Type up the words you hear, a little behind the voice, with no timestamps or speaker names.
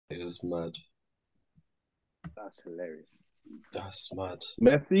It was mad. That's hilarious. That's mad.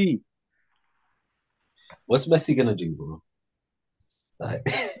 Messi. What's Messi gonna do, bro? Like,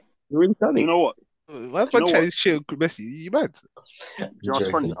 You're really Do you funny. know what? Why's Do you man know trying what? to shit with Messi? You mad? Do you I'm know what's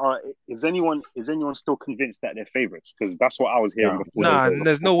funny? joking. Is anyone still convinced that they're favorites? Because that's what I was hearing Nah, before Nah, the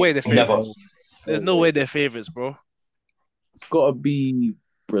there's no way they're Never. favorites. There's no no way way. they're favorites, bro. It's gotta be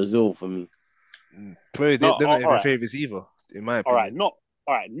Brazil for me. Bro, No, they're not all even right, favorites either, in my all right, opinion.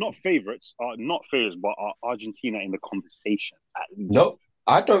 not favorites, not favorites, but are Argentina in the conversation at least? Nope.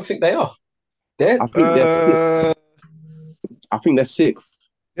 I don't think they are. They're I think they're sixth. Uh, I think they're sixth.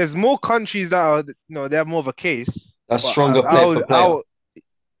 there's more countries that are, they have more of a case. a But I, stronger I player for would, I player. would,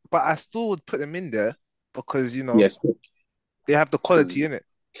 but I still would put them in there because Yes. they have the quality in it.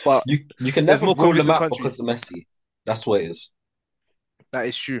 But You can there's never more rule them convincing out countries. because of Messi. That's what it is. That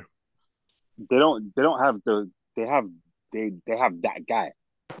is true. They don't have they have that guy.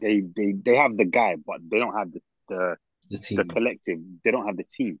 They have the guy, but they don't have the The the team. collective. They don't have the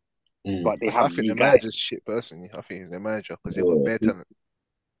team, Mm. but they I have think the the guy. manager's shit personally. I think it's their manager because they've got Yeah. bare talent. He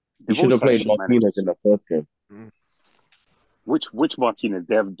They've should always have had played shit Martinez managers. in the first game. Which Martinez?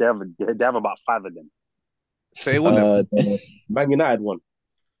 They have about five of them. Play all them. The Man United one.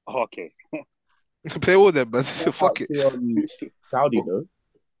 Oh, okay. Play all them, man. Shout Fuck out it. to Saudi though.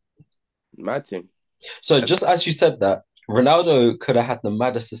 Mad thing. So just as you said that, Ronaldo could have had the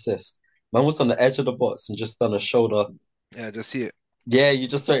maddest assist. Man was on the edge of the box and just done a shoulder. Yeah, just see it. Yeah, you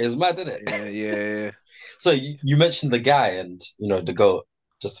just saw it. It's mad, isn't it? Yeah. So you mentioned the guy, and the goat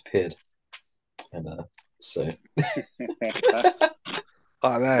just appeared, and so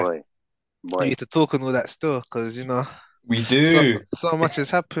Can't lie. boy, You boy. need to talk and all that still because, we do. so much has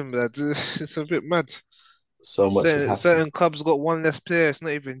happened that it's a bit mad. So much has happened. Certain clubs got one less player. It's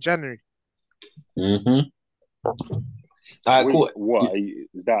not even January. Mm-hmm. All right, Wait, cool. what are you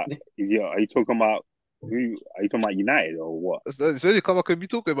talking about? Who are you talking about? United or what? It's the only club I could be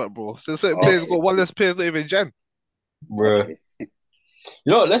talking about, bro. So certain players got one less player. It's not even Jan. Bro. Okay.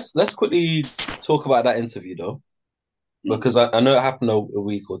 Let's quickly talk about that interview though, because I know it happened a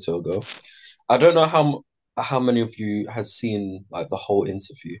week or two ago. I don't know how many of you had seen like the whole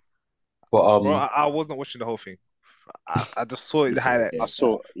interview, but Bro, I wasn't watching the whole thing. I just saw it, the highlights. I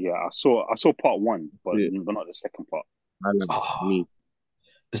saw part one, but Yeah. not the second part. Me.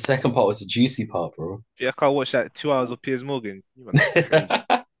 the second part was the juicy part, bro. Yeah, I can't watch that 2 hours of Piers Morgan. You man are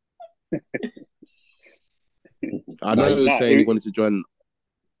crazy. I know he was Nah, saying he wanted to join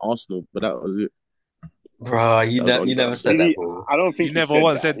Arsenal, but that was it. Bro, you That was never only said that, Really, bro. I don't think He never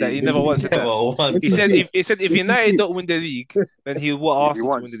once said that. He never once said that. once. He said if United don't win the league, then he want he Arsenal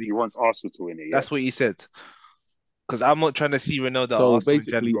to win wants the he league. wants Arsenal to win it. Yeah. That's what he said. Because I'm not trying to see Ronaldo at So Arsenal in Jan,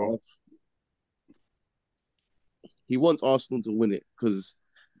 basically, bro. he wants Arsenal to win it because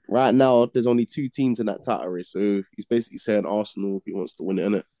right now there's only two teams in that title race. So he's basically saying Arsenal, he wants to win it,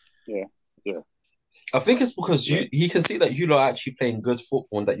 innit? Yeah. I think it's because he can see that you lot are actually playing good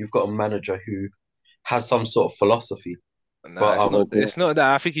football and that you've got a manager who has some sort of philosophy. Nah, But it's not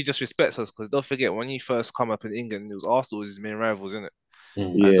that. I think he just respects us because don't forget when he first come up in England, it was Arsenal was his main rivals, isn't it?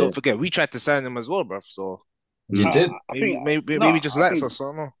 And Yeah. don't forget we tried to sign him as well, bruv. So you did. I maybe think maybe no, he just I likes think- us. I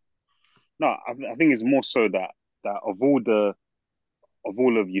don't know. No, I think it's more so that of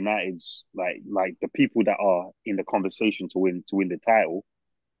all of United's like the people that are in the conversation to win the title,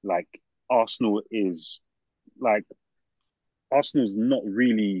 like Arsenal is like Arsenal's not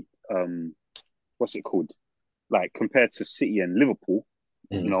really what's it called? Like compared to City and Liverpool,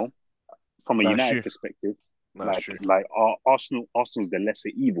 from a That's United true. perspective, That's true. Arsenal's the lesser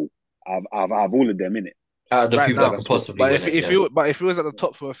evil. I've all of them in it. Out of the Right people now, that could possibly But win it, if he was at the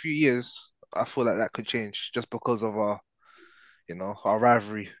top for a few years, I feel like that could change just because of our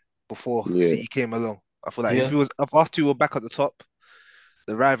rivalry before Yeah. City came along. I feel like Yeah. if us two were back at the top,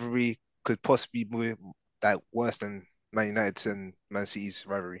 the rivalry could possibly be like worse than Man United's and Man City's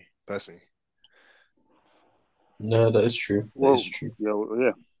rivalry, personally. No, that is true. Well, That is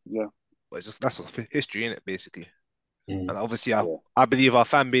true. yeah. But that's history in it, basically. Mm. And obviously, I believe our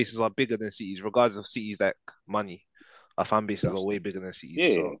fan bases are bigger than City's, regardless of City's like money. Our fan bases are way bigger than City's.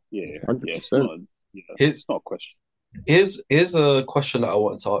 Yeah, So. yeah. 100%. It's not a question. Here's a question that I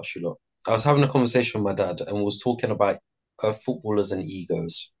wanted to ask you, lot. I was having a conversation with my dad and we was talking about footballers and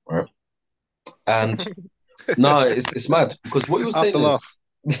egos, right? And no, it's mad because what you were saying After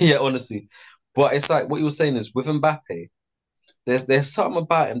is, yeah, honestly, but it's like what you were saying is with Mbappe, there's something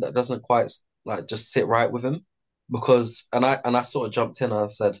about him that doesn't quite like just sit right with him because I sort of jumped in and I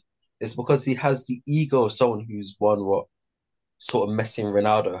said it's because he has the ego of someone who's won what sort of Messi and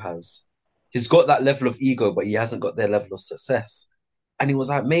Ronaldo has. He's got that level of ego, but he hasn't got their level of success. And he was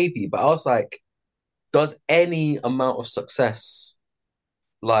like, maybe. But I was like, does any amount of success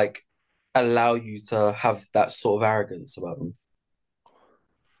like allow you to have that sort of arrogance about them?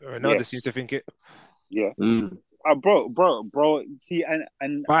 Ronaldo Yes. seems to think it. Yeah. Mm. Bro. See,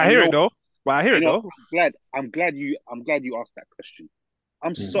 But I and hear it though. But I hear it though. I'm glad you asked that question.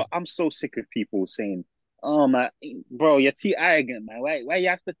 Mm. I'm so sick of people saying, "Oh man, bro, you're too arrogant, man. Why you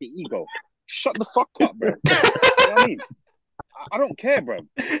have such an ego? Shut the fuck up, bro." You know what I mean? I don't care, bro.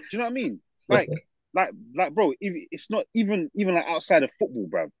 Do you know what I mean? Like, bro. It's not even like outside of football,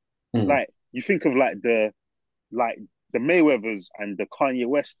 bro. Mm. Like, you think of like the Mayweathers and the Kanye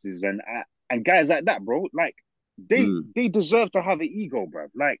Wests and guys like that, bro. Like, they deserve to have an ego, bro.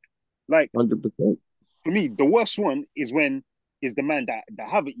 Like 100%. for me, the worst one is the man that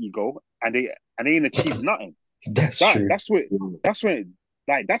have an ego and they ain't achieved nothing. That's true. That's when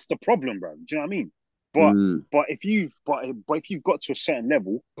like that's the problem, bro. Do you know what I mean? But if you've got to a certain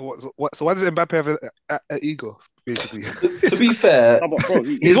level, So why does Mbappe have an ego, basically? To be fair, no, but bro,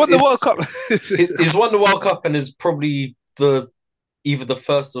 He's won the World Cup. He's won the World Cup and is probably either the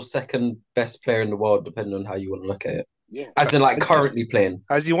first or second best player in the world, depending on how you want to look at it. yeah, As in, like, currently playing.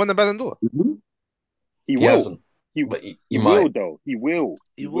 Has he won the Ballon d'Or? he He will. hasn't, He, but he he will might. though. He will.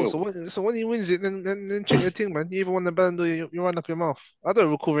 He will. So when he wins it, then check your thing, man. You even won the Ballon d'Or, you run up your mouth. I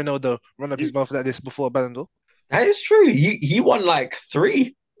don't recall Ronaldo run up his mouth like this before a Ballon d'Or. That is true. He won like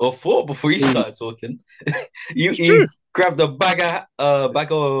 3 or 4 before he started talking. He grabbed a bag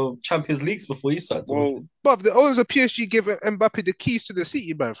of Champions Leagues before he started talking. But the owners of PSG gave Mbappe the keys to the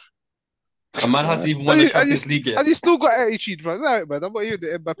city, bruv. A man hasn't even won the Champions League yet. And he still got attitude, man. Right, man. I'm not hearing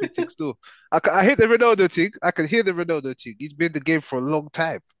the Mbappe thing still. I hear the Ronaldo thing. I can hear the Ronaldo thing. He's been in the game for a long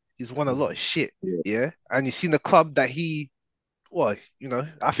time. He's won a lot of shit. Yeah. And he's seen the club that I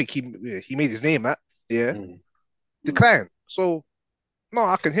think he made his name at. Yeah. Decline. So, no,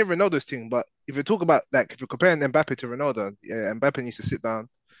 I can hear Ronaldo's thing. But if you talk about, like, if you're comparing Mbappe to Ronaldo, yeah, Mbappe needs to sit down,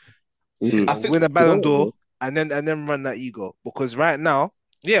 I think win a Ballon d'Or, and then run that ego. Because right now,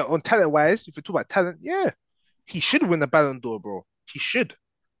 yeah, on talent wise, if you talk about talent, yeah, he should win the Ballon d'Or, bro. He should,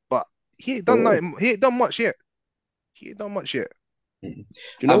 but he ain't done nothing. He ain't done much yet. Do you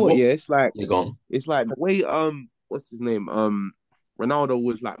know what? Yeah, it's like you're gone. It's like the way what's his name Ronaldo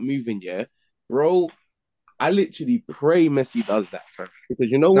was like moving, yeah, bro. I literally pray Messi does that, bro.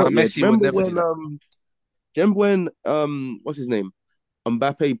 Because you know what? Messi would never do that. Remember when what's his name?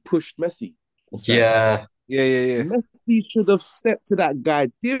 Mbappe pushed Messi. Yeah. Messi should have stepped to that guy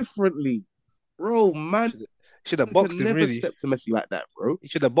differently, bro. Man, should have boxed him. Never really stepped to Messi like that, bro. He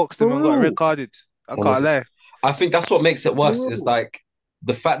should have boxed him and got red carded. I can't lie. I think that's what makes it worse. Is like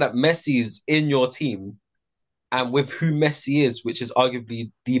the fact that Messi is in your team, and with who Messi is, which is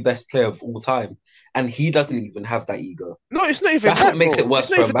arguably the best player of all time, and he doesn't even have that ego. No, it's not even that's what makes it worse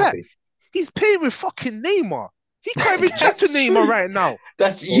for Mbappe. He's playing with fucking Neymar. He can't even chat to Neymar right now.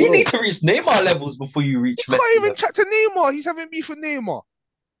 You need to reach Neymar levels before you reach Messi. He can't even chat to Neymar. He's having beef with Neymar.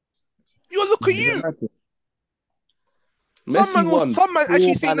 Look at you. Some man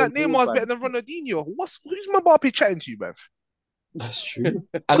actually saying that Neymar's better than Ronaldinho. Who's Mbappe chatting to you, bruv? That's true.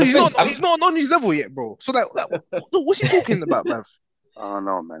 He's not on his level yet, bro. So what's he talking about, bruv? I don't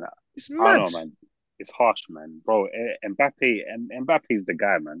know, man. It's mad. Man. It's harsh, man, bro. Mbappe's the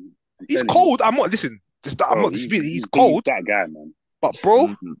guy, man. He's cold. I'm not disputing. He's cold. That guy, man. But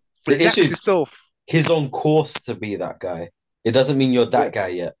bro, relax yourself. He's on course to be that guy. It doesn't mean you're that guy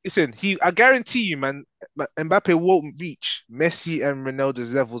yet. Listen, I guarantee you, man, Mbappe won't reach Messi and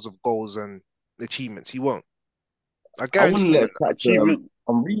Ronaldo's levels of goals and achievements. He won't. I guarantee you. Achievement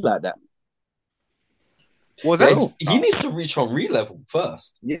Henry like that. Was that? He needs to reach Henry level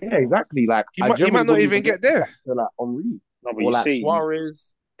first. Yeah, exactly. Like he might not even get there. Like Henry or like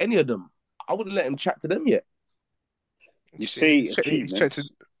Suarez, any of them. I wouldn't let him chat to them yet. You say achievements.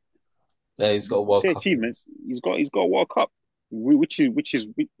 Yeah, he's got a World Cup. Achievements. He's got a World Cup, which is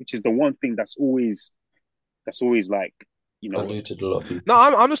the one thing that's always like, you know. Eluded a lot of people. No,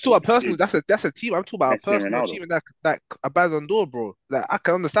 I'm just talking about personal. That's a team. I'm talking about a personal achievement that a Ballon d'Or, bro. Like I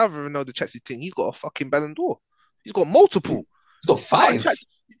can understand Ronaldo chats his thing. He's got a fucking Ballon d'Or. He's got multiple. He's got 5.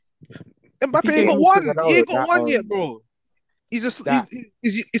 Mbappe ain't got one. He ain't got one yet, bro. He's just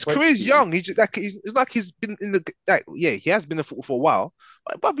his career's young. He's just like he's been in the he has been in football for a while,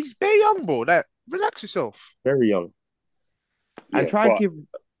 but he's very young, bro. Like relax yourself. Very young. And try and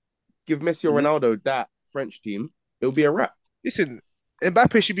give Messi or Ronaldo that French team, it'll be a wrap. Listen,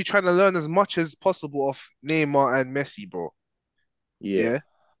 Mbappe should be trying to learn as much as possible of Neymar and Messi, bro. Yeah.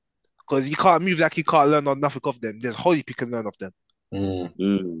 Because he can't move like he can't learn on nothing of them. There's Holy he can learn of them.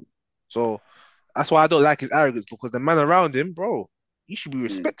 So that's why I don't like his arrogance, because the man around him, bro, You should be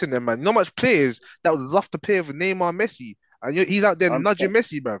respecting them, man. Not much players that would love to play with Neymar, Messi, and he's out there nudging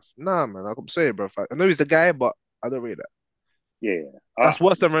Messi, bruv. Nah, man, I'm saying, bruv. I know he's the guy, but I don't rate that. Yeah, That's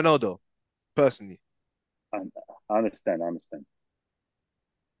worse than Ronaldo, personally. I understand.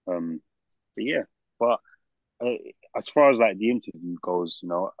 But yeah, but as far as like the interview goes,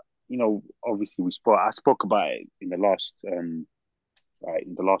 obviously I spoke about it in the last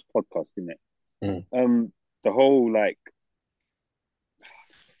podcast, didn't it? The whole like,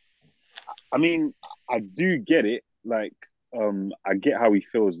 I mean, I do get it. Like, I get how he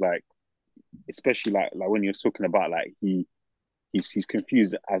feels. Like, especially like when you're talking about like he's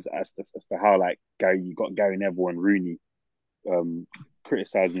confused as to how like you got Gary Neville and Rooney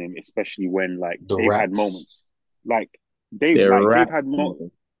criticizing him, especially when like they've had moments like they've had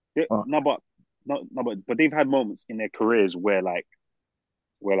moments. But they've had moments in their careers where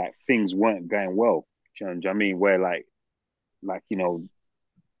things weren't going well. Do you know what I mean? Where like you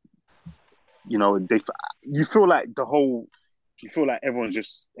feel like everyone's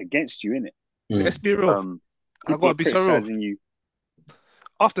just against you, innit? Let's be real. I gotta be so real. You.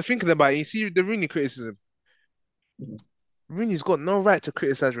 After thinking about it, you see the Rooney criticism. Rooney's got no right to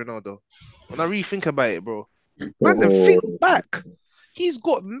criticize Ronaldo. When I really think about it, bro, man, then think back. He's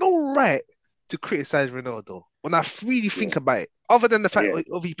got no right to criticize Ronaldo. When I really think about it, other than the fact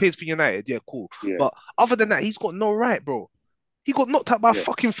of he plays for United, yeah, cool. Yeah. But other than that, he's got no right, bro. He got knocked out by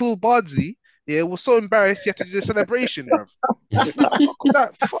fucking Phil Bardsley. Yeah, was so embarrassed he had to do the celebration, bruv. I mean, he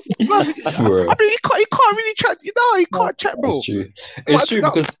can't really chat. He can't chat, bro. It's true. It's true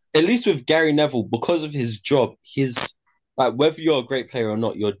because at least with Gary Neville, because of his job, like whether you're a great player or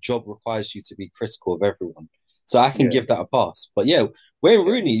not, your job requires you to be critical of everyone. So I can give that a pass. But yeah, Wayne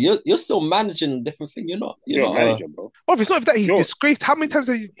Rooney, you're still managing a different thing. You're not managing, bro. Well, it's not that he's disgraced. How many times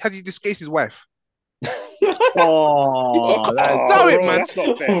has he disgraced his wife? No, man. That's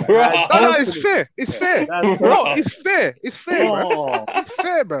not fair. No, it's fair. It's fair. Bro, it's fair. It's fair, bruv. It's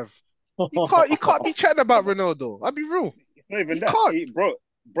fair, bruv. You can't be chatting about Ronaldo. I'll be real. It's not even that. Bro,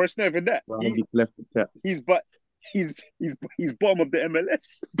 it's not even that. He's bottom of the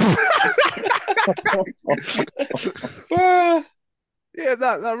MLS. Yeah,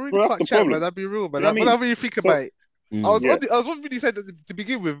 that really can't chat, man. That'd be real, man. Whatever you think about it. I was what really said to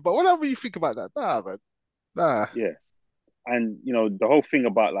begin with, but whatever you think about that, nah, man. Nah. Yeah. And the whole thing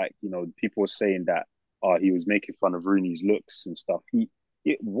about like, people were saying that he was making fun of Rooney's looks and stuff.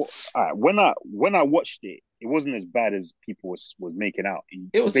 When I watched it, it wasn't as bad as people was making out.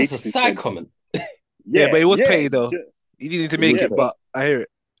 It was just a side comment. Yeah, but it was petty though. He didn't need to make it, but I hear it.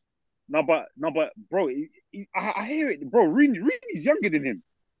 No, but bro, I hear it, bro. Rooney's younger than him.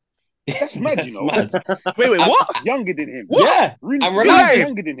 That's mad, Mad. Wait, what? Younger than him. What? Yeah, Rooney's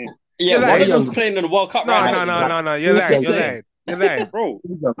younger than him. Yeah, Ronaldo's playing in the World Cup right now. No. You're lying. Bro.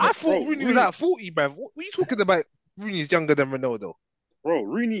 I thought Rooney was at 40, bruv. What are you talking about? Rooney's younger than Ronaldo. Bro,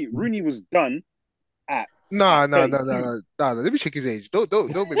 Rooney was done at. No. Let me check his age. Don't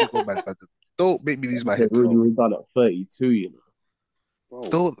make me go back, man. Don't make me lose my head. Rooney was done at 32, Bro.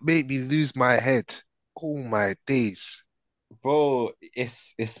 Don't make me lose my head. Oh my days. Bro,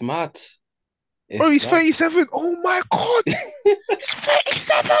 it's mad. He's 37. Oh my god. He's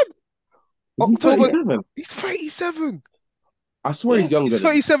 37. He's 37. I swear he's younger. He's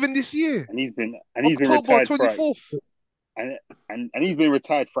 37 this year. And he's been October retired 24th. And he's been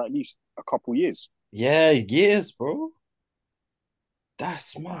retired for at least a couple years. Yeah, years, bro.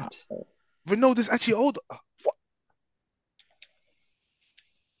 That's mad. Ronaldo's actually older. What?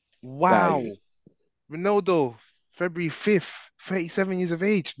 Wow. Ronaldo, February 5th, 37 years of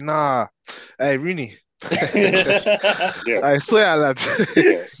age. Nah. Hey, Rooney. I swear, lad.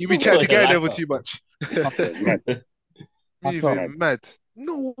 You been chatting to Gary Neville too much. You've been mad.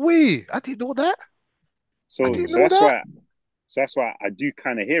 No way. I didn't know that. So that's why I do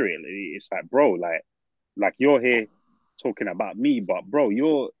kind of hear it. It's like, bro, like you're here talking about me, but bro,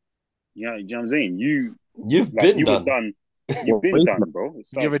 you know what I'm saying? You've been done. You've been done, bro.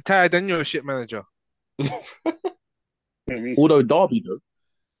 You're retired and you're a shit manager. Although Derby though,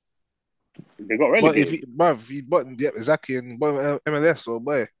 they got relegated. Exactly, and MLS, so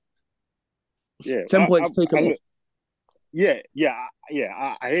boy. Yeah, 10 points taken off. Yeah,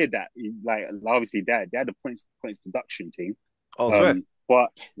 I hear that. Like, obviously, they had the points deduction team. Oh, sorry. But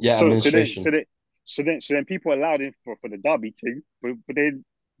yeah, administration. So then people allowed him for the Derby team, but then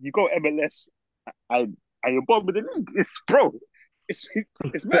you go MLS and you're bottom of the league.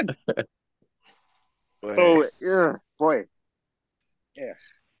 It's mad. So yeah, boy, yeah,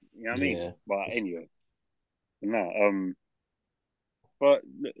 you know what I mean. Yeah. But anyway, no, but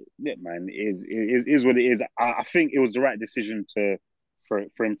look, man, it is what it is. I think it was the right decision to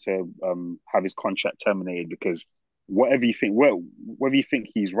for him to have his contract terminated, because whether you think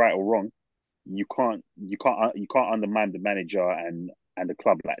he's right or wrong, you can't undermine the manager and the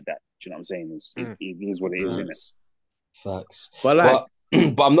club like that. Do you know what I'm saying? It is what it is, isn't it? Facts. But like,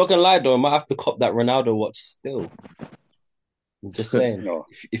 But I'm not gonna lie though, I might have to cop that Ronaldo watch still. I'm just saying. No.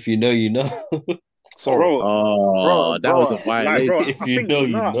 If you know, you know. oh, that was a like, violation. bro, If I you think, know,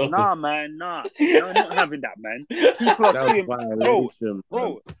 you nah, know. nah, man, nah. No, not having that, man. People are That was tweeting, a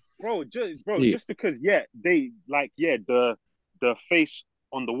violation, just because, the face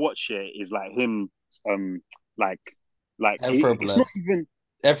on the watch here is like him, like, Efra it's blood. not even.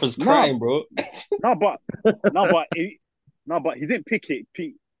 Efra's Nah. crying, bro. No, but he didn't pick it.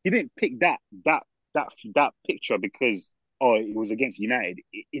 He didn't pick that picture because it was against United.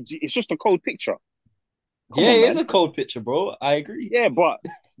 It's just a cold picture. Come Yeah, on, it is man. a cold picture, bro. I agree. Yeah, but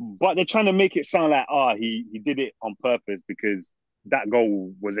they're trying to make it sound like he did it on purpose because that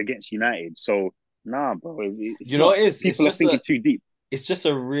goal was against United. So nah, bro. It's You know not. what it is? People are thinking too deep. It's just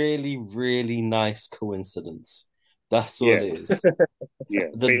a really, really nice coincidence. That's all Yeah. it is. Yeah.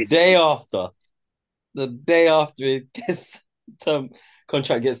 The basically. day after it gets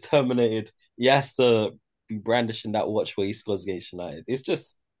contract gets terminated, he has to be brandishing that watch where he scores against United. It's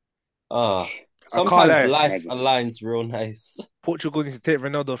just sometimes life aligns real nice. Portugal needs to take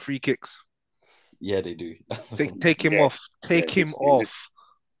Ronaldo free kicks. Yeah, they do. Take him off. Take him off.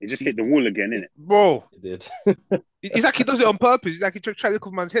 It just hit the wall again, innit? Bro. It did. It's like he does it on purpose. It's like he tries to look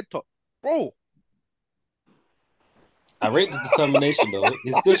off man's head top. Bro. I rate the determination though.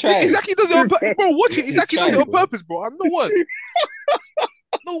 He's still trying. It's like he does it on purpose. Bro, watch it. It's like he does it on bro. purpose, bro. I'm no word.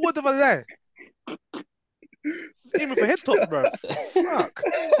 No word of a lie. He's aiming for head top, bro. Fuck.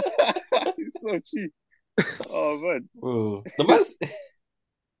 It's so cheap. Oh man. Bro. The man's...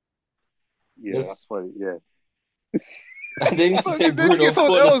 Yeah, that's funny. Yeah. And they need to take Then Bruno get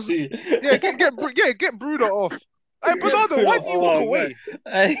someone corners else. too. Yeah, get Bruno off. Hey, Bernardo, why do you walk away?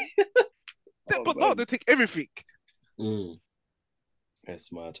 Bernardo take everything.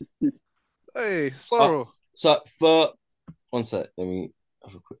 That's mad. Hey, sorrow. So for 1 sec, let me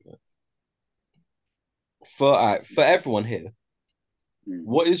have a quick look. For everyone here,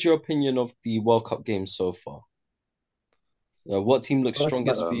 what is your opinion of the World Cup games so far? What team looks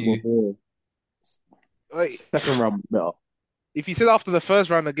strongest for you? Wait, Second round better. if you said after the first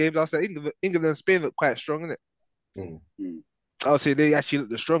round of games, I'll say England and Spain look quite strong, innit? I would say they actually look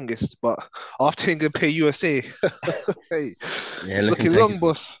the strongest, but after England play USA, hey, Yeah, looking long,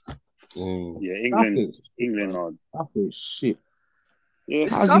 boss. Yeah, England are. I think shit. Yeah.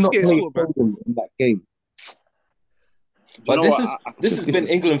 How's he not playing in that game? But this has been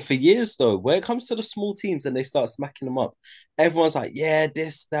England for years though. When it comes to the small teams and they start smacking them up, everyone's like, yeah,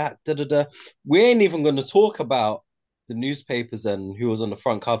 this, that, da da da. We ain't even going to talk about the newspapers and who was on the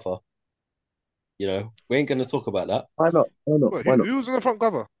front cover. You know, we ain't going to talk about that. Why not? Wait, who was on the front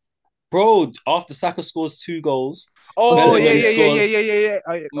cover? Bro, after Saka scores 2 goals. Oh, yeah.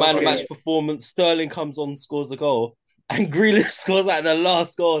 Man of match performance. Sterling comes on, scores a goal. And Grealish scores like the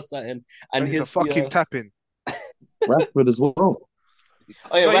last goal or something. And he's a fucking tapping. Rashford as well. Oh,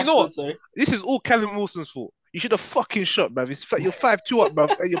 yeah, Rashford, you know what? Sorry. This is all Callum Wilson's fault. You should have fucking shot, bruv. You're 5-2 up,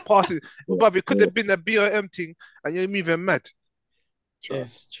 bruv, and you're passing. Bruv, it could have been a BOM thing, and you're moving mad.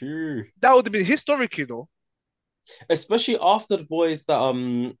 It's true. That would have been historic, you know. Especially after the boys that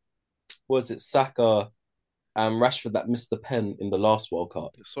was it Saka and Rashford that missed the pen in the last World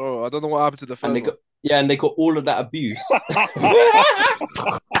Cup. So I don't know what happened to the first one. And they got all of that abuse.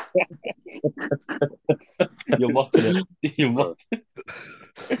 You're mocking it. You're mocking it.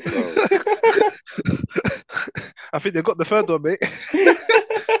 I think they got the third one, mate.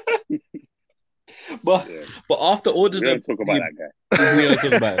 But after all the... We don't talk about that guy. We don't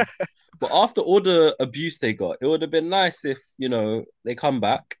talk about him. But after all the abuse they got, it would have been nice if, they come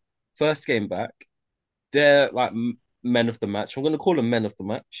back, first game back, they're like men of the match. I'm going to call them men of the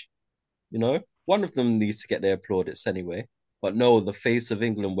match. One of them needs to get their plaudits anyway. But no, the face of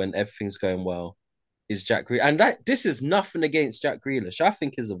England when everything's going well is Jack Grealish. And this is nothing against Jack Grealish. I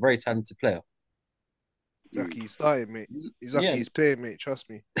think he's a very talented player. Lucky he's starting, mate. He's lucky he's playing, mate. Trust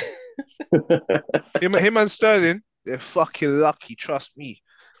me. him and Sterling, they're fucking lucky. Trust me.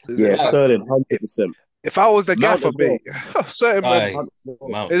 Yeah, Sterling, 100%. If I was the gaffer, mate, certain man,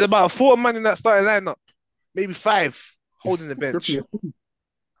 there's about 4 men in that starting lineup, maybe 5 holding the bench.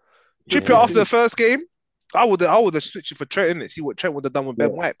 Trippier after the first game, I would have switched it for Trent, innit? See what Trent would have done with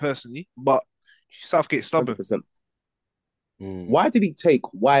Ben White personally, but Southgate's stubborn. 100%. Why did he take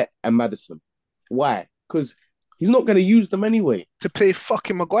White and Maddison? Why? Because He's not going to use them anyway. to play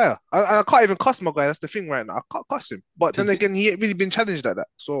fucking Maguire. I can't even cuss Maguire. That's the thing right now. I can't cuss him. But then Because again, he ain't really been challenged like that.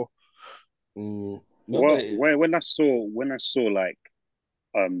 So no, Well, but when I saw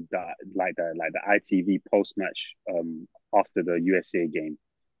the ITV post match after the USA game,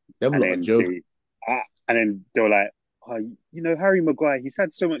 Them and lot a then joke. they were like, oh, Harry Maguire, he's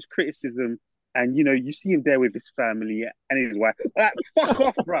had so much criticism, and you see him there with his family and his wife. Like, fuck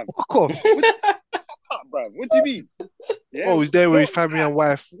off, bruv. fuck off. Fuck up, bruv. What do you mean? Yeah, Oh, he's there with his don't family and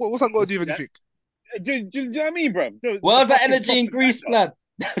wife. What's that got to do with that. anything? Do you know what I mean, bruv? where's The that fucking energy in Greece, propaganda.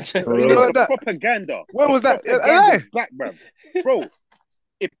 lad? You know like that. Propaganda. Where was that? Propaganda's back, bruv. Bro,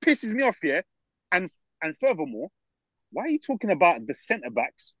 it pisses me off, yeah. And furthermore, why are you talking about the centre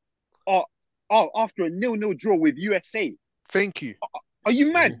backs? After a 0-0 draw with USA, Thank you. are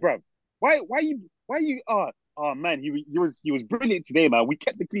you mad, bruv? Why you? Oh man, he was brilliant today, man. We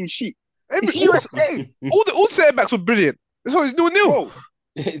kept the clean sheet. It's USA, All the centre backs were brilliant. That's why it's 0-0. bro,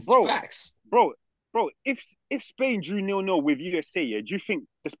 It's Bro. facts. bro. If Spain drew 0-0 with USA, yeah, do you think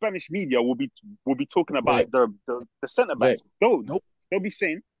the Spanish media will be talking about the centre backs? Nope. They'll be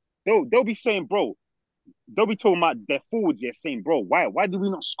saying, bro. They'll be talking about their forwards here, saying, bro, why do we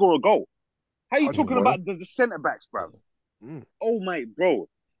not score a goal? How are you talking about the centre backs, bro? Mm. Oh my, bro.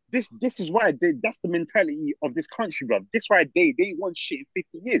 This is why that's the mentality of this country, bro. This why they ain't won shit in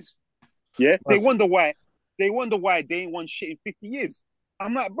 50 years. Yeah, they wonder why they ain't won shit in 50 years.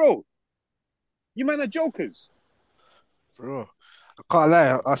 I'm like, bro, you man are jokers. Bro, I can't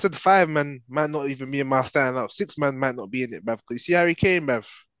lie. I said 5 man might not even be in my standing up. 6 man might not be in it, bruv. Because you see Harry Kane, bruv.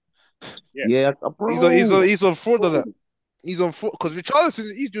 Yeah, bro. He's on fraud of that. He's on fraud because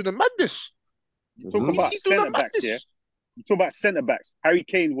Richarlison, he's doing the madness. Talk about He's doing the centre backs, yeah. madness. You talk about centre backs. Harry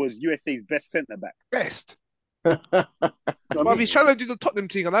Kane was USA's best centre back. Best. You know what I Bruv, mean? he's trying to do the Tottenham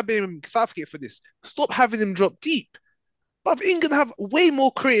thing, and I blame him Southgate for this. Stop having him drop deep. But England have way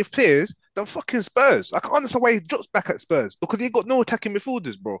more creative players than fucking Spurs. I can't understand why he drops back at Spurs because he got no attacking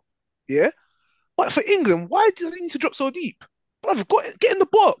midfielders, bro. Yeah? But for England, why do they need to drop so deep? Bruv, get in the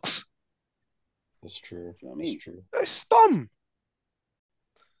box. That's true. You know what I mean? That's true. That's dumb.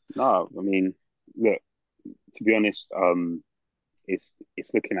 No, I mean, look, to be honest,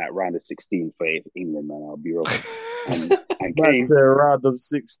 it's looking at round of 16 for England, man. I'll be real. And Back Kane, to a round of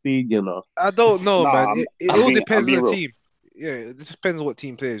 16, you know. I don't know, Nah, man. It I'm all being- depends I'm being on the real. team. Yeah, it just depends on what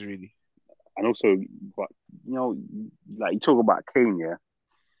team plays, really. and also, but like you talk about Kane, yeah,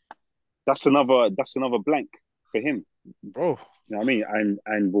 that's another blank for him. Bro, You know what I mean?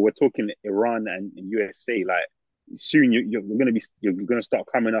 And but we're talking Iran and USA. Like soon you're gonna start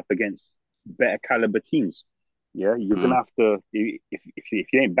coming up against better caliber teams. Yeah, you're gonna have to if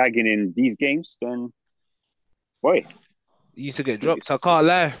you ain't bagging in these games, then boy, you used to get dropped. I can't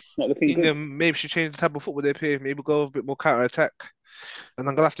lie. it's not looking good. England maybe should change the type of football they play. Maybe go a bit more counter attack. And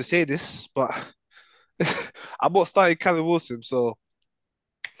I'm gonna have to say this, but I'm not starting Callum Wilson, so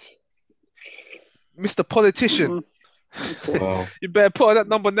Mr. Politician, Wow. you better put on that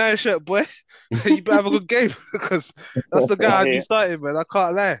number 9 shirt, boy. You better have a good game because that's the guy I'd be starting, man. I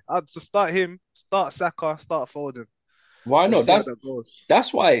can't lie. I'd just start him, start Saka, start Foden. Why not? Let's see how that goes.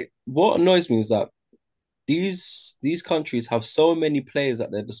 That's why what annoys me is that these countries have so many players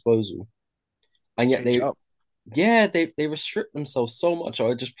at their disposal, and yet Change it up. they restrict themselves so much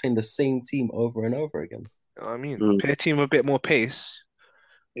or just playing the same team over and over again. You know what I mean? Mm. Play a team with a bit more pace.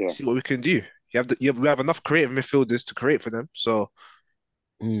 Yeah. See what we can do. We have enough creative midfielders to create for them. So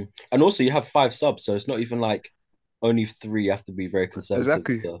And also you have 5 subs, so it's not even like only 3. You have to be very conservative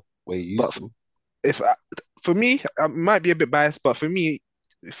Exactly. with the way you But use them. for me, I might be a bit biased, but for me,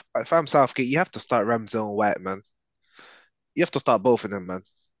 if I'm Southgate, you have to start Ramsdale and White, man. You have to start both of them, man.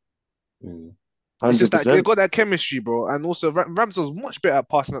 Mm. It's just that 100%. they got that chemistry, bro. And also, Ramsdale's much better at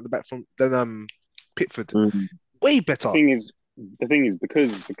passing at the back than Pickford. Mm. Way better. The thing is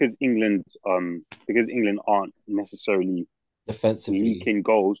because England aren't necessarily Defensively. leaking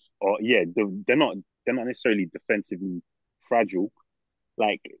goals, or they're not necessarily defensively fragile.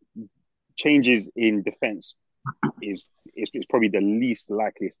 Like changes in defense is probably the least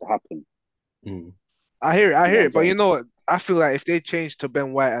likeliest to happen. Mm. I hear it, but Yeah. you know what? I feel like if they change to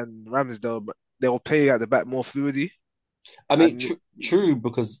Ben White and Ramsdale, they'll play at the back more fluidly. I mean, And- true,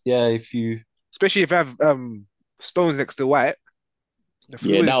 because if you Especially if you have Stones next to White. The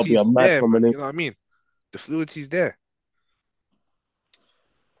Yeah, that'll be a fluidity's mad there, man. combination. You know what I mean? The fluidity's there.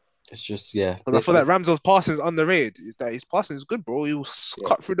 it's just Because I feel like Ramsdale's passing is underrated. Is that his passing is good, bro. He'll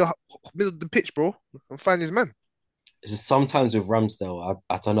cut through the middle of the pitch, bro, and find his man. it's just sometimes with Ramsdale,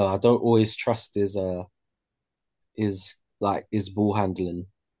 I don't know. I don't always trust his ball handling.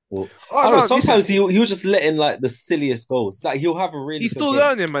 Or I Oh don't know. no, listen, Sometimes he was just letting like the silliest goals. Like he'll have a really he's good still game.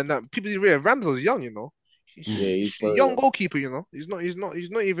 learning, man. That people realize Ramsdale's young, you know. Yeah, Mm. he's He's a very young young. goalkeeper, you know. He's not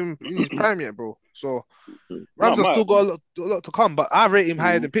even in his prime yet, bro. So No, Ramsdale's still got a lot to come, but I rate him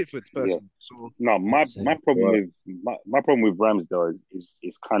higher than Pickford yeah. personally. So No, my Same. problem Right. with my problem with Ramsdale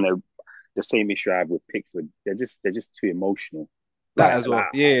is kind of the same issue I have with Pickford. They're just too emotional. that Like as like well.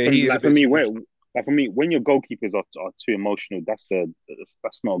 Yeah, for, he is a like for bit me, too much. when your goalkeepers are too emotional, that's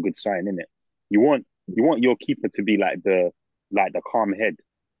not a good sign, is it? You want your keeper to be like the calm head.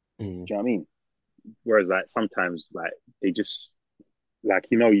 Mm. Do you know what I mean? Whereas like sometimes like they just like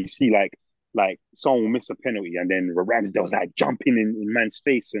you see like someone will miss a penalty and then Ramsdale's like jumping in man's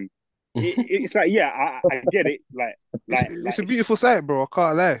face and it's like yeah I get it It's a beautiful sight, bro. I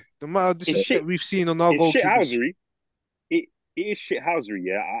can't lie. The amount of it's disrespect shit we've seen on our it's goalkeepers. shithousery. It is shithousery.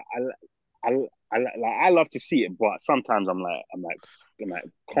 Yeah, I love to see it, but sometimes I'm like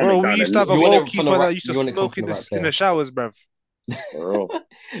calm Bro, it we down a used to have little a You bit. want it from the goalkeeper right. that used to You want it come smoke from the right in the player. showers, bruv. For real.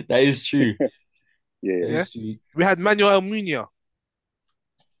 That is true. Yeah, That Yeah. is true. We had Manuel Almunia.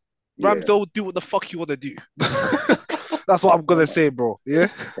 yeah, Ramsdale, do what the fuck you want to do. That's what I'm gonna say, bro. Yeah.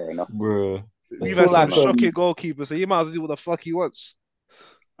 fair enough. Bro. I We've feel had Fair some like enough. shocking goalkeepers, so you might as well do what the fuck he wants.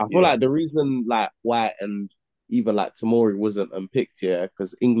 I feel Yeah, like the reason like White and even like Tamori wasn't unpicked here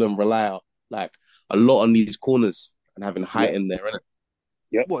because England rely on like a lot on these corners and having height yep, in there, innit?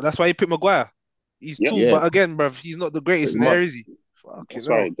 yep, What? That's why he picked Maguire. He's yep. tall, Yeah, but again, bruv, he's not the greatest pretty in there, much. is he? Fucking That's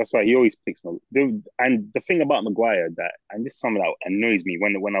hell. why. That's why he always picks my dude. And the thing about Maguire that, and this is something that annoys me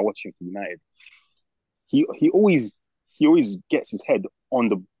when I watch him for United. He always gets his head on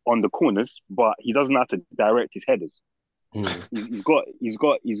the corners, but he doesn't know how to direct his headers. Mm. He's got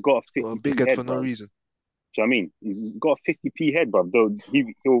a Got a 50p big head for head, no bro. Do reason. you know what I mean? He's got a 50p head, bro. Though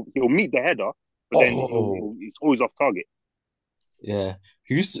he'll meet the header, but then Oh, it's always off target. yeah.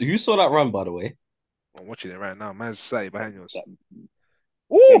 Who saw that run, by the way? I'm watching it right now. Man's sat behind yours. That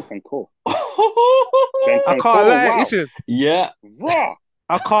Ooh! Bentancur. I can't Bentancur, lie. wow, Listen, Yeah. raw.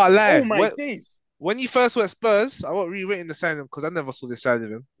 I can't lie. Oh my days, When he first went Spurs, I wasn't really waiting to sign him because I never saw this side of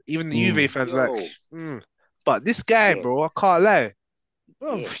him. Even the Mm. Juve fans were like, yo, But this guy, yeah, bro, I can't lie.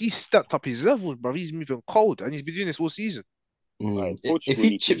 Bro, yeah. he stepped up his levels, bro. He's moving cold, and he's been doing this all season. Mm. If Portugal he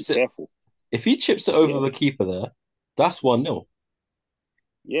need to be chips it, careful. if he chips it over Yeah, the keeper there, that's 1-0.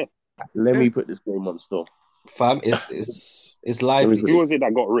 yeah. Let Yeah. me put this game on still. Fam, it's Let me lively. put Who it. was it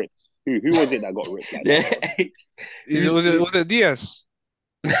that got ripped? Who was it that got ripped like that, bro? Yeah. Was it Diaz?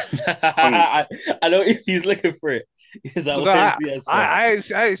 I know if he's looking for it. He's like, Because where's Diaz from?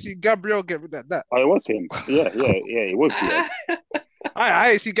 I ain't see Gabriel get rid of that. Oh, it was him. Yeah, it was Diaz.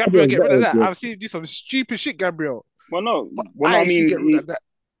 I ain't see Gabriel get rid of that. I've seen him do some stupid shit, Gabriel. Well, no, But well, I no, I ain't see mean, get rid of that.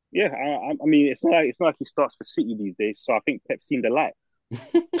 yeah, I mean, it's not like he starts for City these days. So I think Pep's seen the light.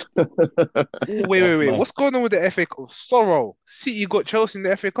 Oh, wait, That's mad. What's going on with the FA Cup? Sorrow. City got Chelsea in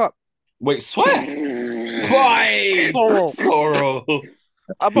the FA Cup. Wait, swear? Why? Sorrow. Sorrow.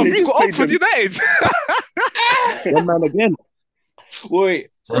 But They we just got played Oxford them. United. One man again. Wait,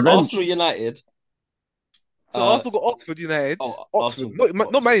 so Revenge. Arsenal United. So Arsenal got Oxford United. Oh, Oxford. Arsenal got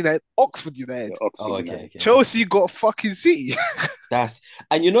Not Man Oxford. United. Oxford United. Yeah, Oxford Oh, United. okay. Chelsea got fucking City.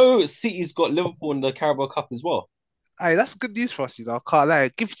 And you know City's got Liverpool in the Carabao Cup as well. Hey, that's good news for us, you know. I can't lie.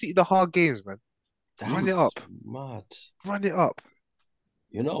 Give City the hard games, man. Run it That's up. mad. Run it up.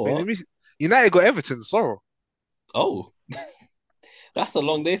 You know Man, what? United got Everton. Sorrow. Oh, that's a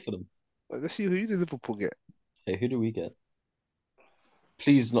long day for them. Let's see who the Liverpool get. Hey, who do we get?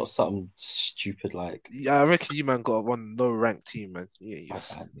 Please, not something stupid like. Yeah, I reckon you man got one low ranked team, man. Yeah, I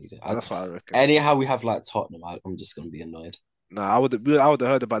yes. need it. That's what I reckon. Anyhow, we have like Tottenham. I'm just gonna be annoyed. Nah, I would have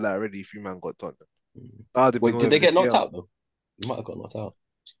heard about that already if you man got Tottenham. That would have been Wait, all did over they get the knocked TL. out though? You might have got knocked out.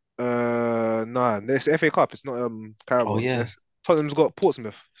 Nah, it's FA Cup. It's not Carabao. Oh yeah. Tottenham's got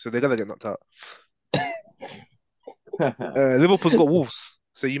Portsmouth, so they're gonna get knocked out. Liverpool's got Wolves,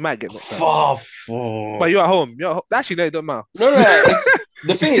 so you might get knocked out. Far. But you're at home. Actually, no, it don't matter. No.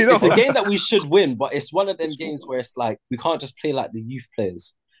 The thing is, You know it's a what? game that we should win, but it's one of them games where it's like we can't just play like the youth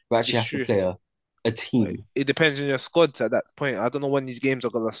players. We actually It's have to true. play a team. It depends on your squad at that point. I don't know when these games are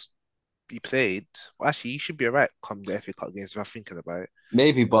gonna be played. Well, actually, you should be alright come the FA Cup games if I'm thinking about it.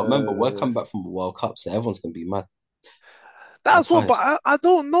 Maybe, but remember, we're Uh, coming back from the World Cup, so everyone's gonna be mad. That's what, Tired. but I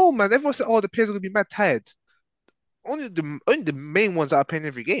don't know, man. Everyone said, "Oh, the players are gonna be mad tired." Only the main ones that are playing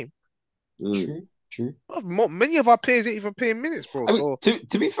every game. True. Many of our players ain't even playing minutes, bro. I mean, So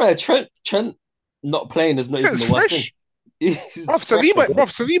to be fair, Trent not playing is not even Trent's the worst thing. fresh. He's Bruv,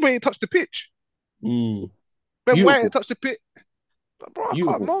 Saliba ain't touched the pitch. Mm. Ben Beautiful. White ain't touched the pitch. Bro, I can't,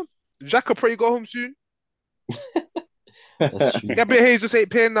 Beautiful. man. Xhaka probably go home soon. That's true. Gabriel Hayes just ain't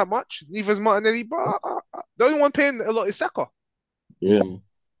paying that much. Neither is Martinelli, bro. The only one paying a lot is Saka. Yeah. Mm.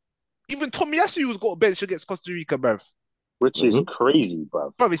 Even Tomiyasu was got a bench against Costa Rica, bruv. which is crazy,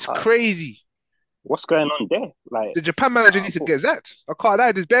 bro. Bruv, it's crazy. What's going on there? Like The Japan manager needs to get that. I can't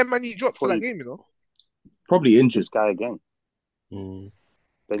lie. There's bare money dropped for that Probably- game, you know. Probably injured. this guy again. Mm.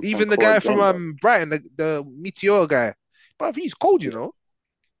 Even the guy from Brighton, the Meteor guy, bruv, he's cold, you know.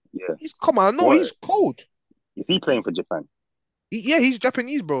 Yeah. He's come on, no, What? he's cold. Is he playing for Japan? He's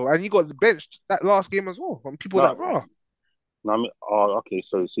Japanese, bro, and he got benched that last game as well from people No. that raw. No, I mean, okay,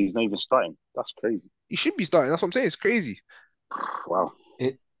 so he's not even starting. That's crazy. He should be starting. That's what I'm saying. It's crazy. Wow.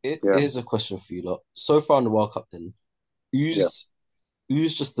 It Yeah. is a question for you lot. So far in the World Cup, then, who's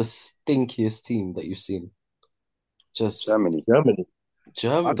just the stinkiest team that you've seen? Just Germany. Germany.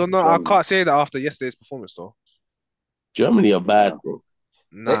 I don't know. Germany. I can't say that after yesterday's performance, though. Germany are bad, bro.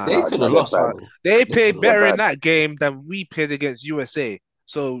 Nah, They could have they're lost. bad. Bro. they played They're better in bad. that game than we played against USA.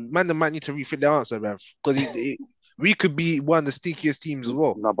 So, man, they might need to rethink their answer, man, because we could be one of the stinkiest teams as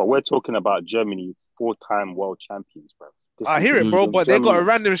well. No, but we're talking about Germany, 4-time world champions, bro. This I is hear it, bro, but they got a Germany.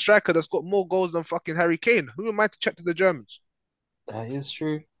 random striker that's got more goals than fucking Harry Kane. Who am I to check to the Germans? That is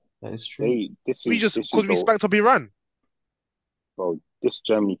true. That is true. This We is just this is because we the- spanked up Iran. bro. This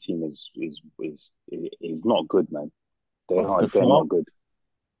Germany team is not good, man. They're Off the not top. good.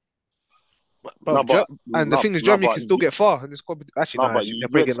 But No, but- and the no, thing is, no, Germany but can still get far in this competition. Actually, No, no, but actually, you they're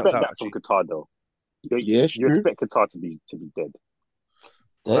probably getting expect knocked out. that from Actually. Qatar, though. Yeah, it's You true. expect Qatar to be dead.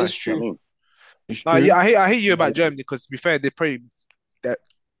 That Nice, is You true. know what I mean? It's No, true. yeah, I hear you about Germany because to be fair, there's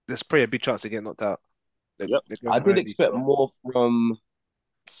probably a big chance they get knocked out. Yep. They're going I to did early, expect so- more from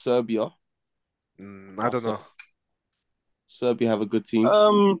Serbia. I don't know. Serbia have a good team.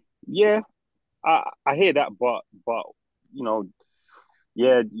 Yeah, I hear that, but you know,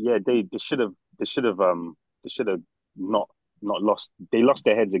 they should have not lost. They lost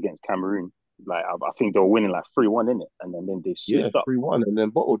their heads against Cameroon. Like I think they were winning like 3-1 in it, and then they Yeah, slipped up. 3-1 and then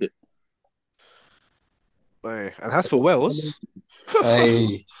bottled it. Hey, and as for Wales,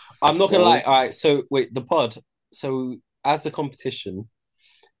 Hey, I'm not gonna Well- lie. All right, so wait, the pod. So as a competition,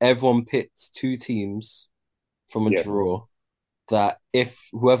 everyone picks two teams from a Yeah. draw. That if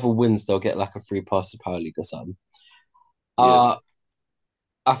whoever wins, they'll get like a free pass to Power League or something. I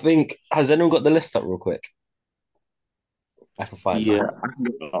think has anyone got the list up real quick? I can find Yeah,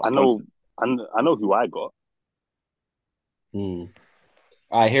 it. I know who I got. All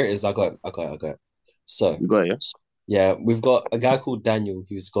right, here it is. I got it. So You got it, yes. yeah, we've got a guy called Daniel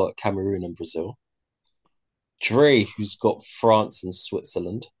who's got Cameroon and Brazil. Dre who's got France and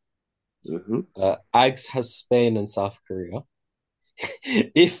Switzerland. Mm-hmm. Ags has Spain and South Korea.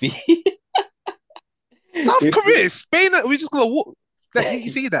 Iffy. South Korea, Spain. We just gonna walk.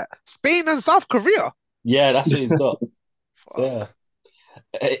 You see that? Spain and South Korea. Yeah, that's what he's got. Fuck. Yeah.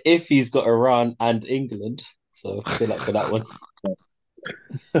 Iffy's got Iran and England. So good luck for that one.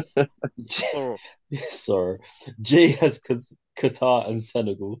 Oh, Sorry. Jay has Qatar and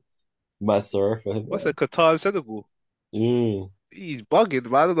Senegal. My sorry for him. what's a Qatar and Senegal? He's bugging,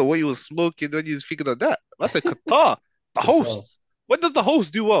 man. I don't know what he was smoking when he was thinking of that. That's a Qatar. The host. When does the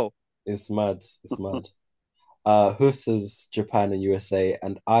host do well? It's mad. It's mad. Hus has Japan and USA,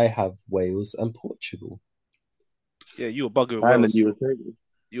 and I have Wales and Portugal. Yeah, you were bugging with And Wales. then you were taking.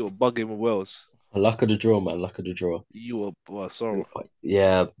 You were bugging with Wales. Luck of the draw, man. Luck of the draw. You were sorry.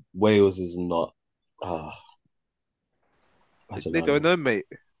 Yeah, Wales is not. I don't They know. don't know, mate.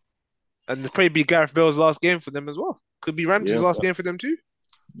 And it'll probably be Gareth Bale's last game for them as well. Could be Ramsey's Yeah. last game for them too.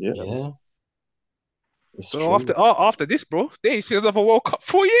 Yeah. Yeah. It's So true. after this, bro, they ain't seen another World Cup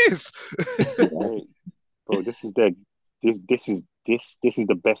 4 years. Bro, this is the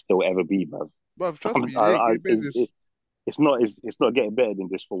best they'll ever be, man. Bruv, trust me, It's not getting better than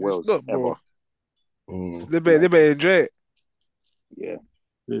this for Wales it's not, bro. ever. They better enjoy it. Yeah.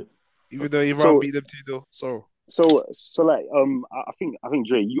 Even though Iran So- beat them too, though. So like I think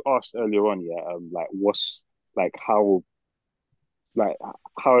Dre, you asked earlier on, like what's like how like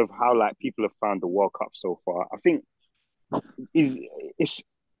people have found the World Cup so far. I think it's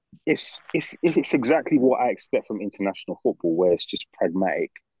exactly what I expect from international football, where it's just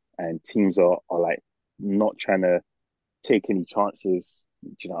pragmatic and teams are like not trying to take any chances. Do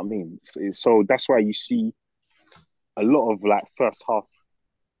you know what I mean? So that's why you see a lot of like first half.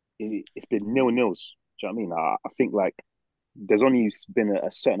 It's been 0-0s. Do you know what I mean? I think like there's only been a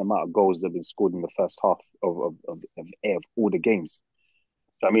certain amount of goals that have been scored in the first half of all the games.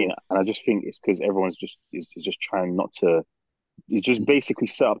 Do you know what I mean? And I just think it's because everyone's just trying not to. It's just basically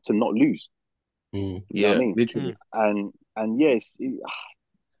set up to not lose. You know what I mean? Literally. And yes, it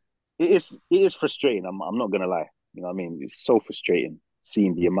is frustrating. I'm not gonna lie. You know what I mean? It's so frustrating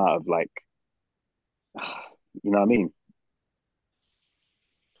seeing the amount of like, you know what I mean?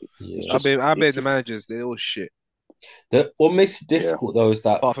 It's Yeah. just, I it's bet the just, managers, they're all shit. What makes it yeah, difficult though is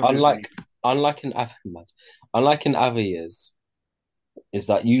that Apart from this week. unlike in other unlike in other years, is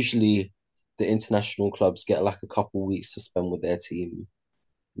that usually the international clubs get like a couple weeks to spend with their team.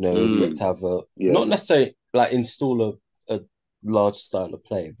 You know, get Mm. to have a yeah, not necessarily like install a large style of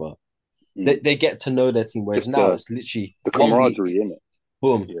play, but mm. they get to know their team. Whereas Just now it's literally the 1 week, camaraderie in it.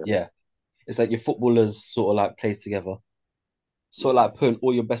 boom, Yeah, yeah. It's like your footballers sort of like play together, sort of like putting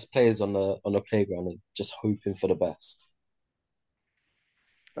all your best players on the playground and just hoping for the best.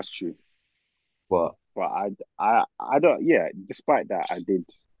 that's true. But But I don't. Yeah, despite that, I did.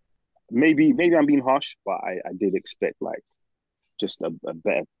 Maybe I'm being harsh, but I did expect like just a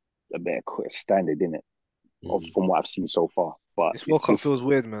better standard in it of mm, from what I've seen so far. But This World it's Cup just feels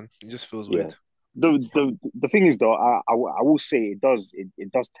weird, man. It just feels yeah. weird. The thing is though, I will say it does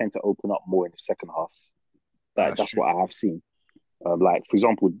tend to open up more in the second halves. That's That's true. what I have seen. Like for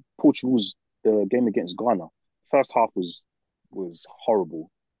example, Portugal's the game against Ghana. First half was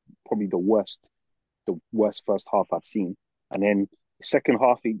horrible, probably the worst first half I've seen. And then the second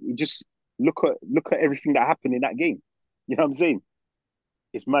half, it just look at everything that happened in that game. You know what I'm saying?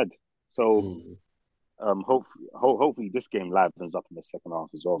 It's mad. So mm. hopefully this game livens up in the second half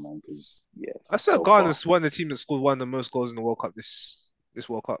as well, man. Because yeah, I said so far Ghana's one of the team that scored one of the most goals in the World Cup this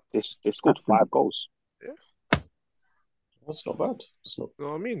World Cup. they scored 5 goals. Yeah. That's not bad. It's not. You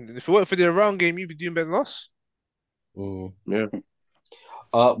know what I mean? If it weren't for the round game, you'd be doing better than us. Mm. Yeah.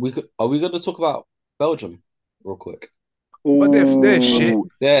 Are we going to talk about Belgium real quick? But they're shit. Ooh,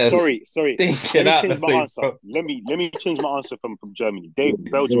 Yes, sorry. Let thinking me out change the my place, answer. bro. Let me change my answer from Germany.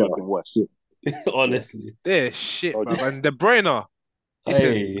 Belgium have been worse. Honestly, They're shit, Belgium. man. And De Bruyne, listen,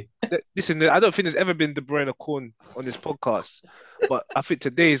 hey, listen. I don't think there's ever been De Bruyne corn on this podcast, but I think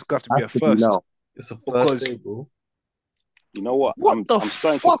today is going to be a Has to be first now. it's a first because day, bro. You know what? what the I'm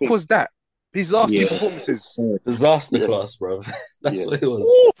starting to fuck think. was that? His last two Yeah. performances, Disaster Yeah, class, bro. That's yeah. what it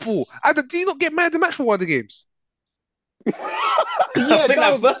was. awful. Did you not get man of the match for one of the games? I think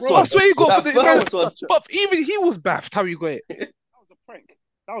that first I one, swear you got for that the man. first one, But even he was baffed how you got it, That was a prank.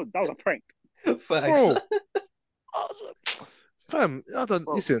 That was a prank, facts. bro. Fam, I don't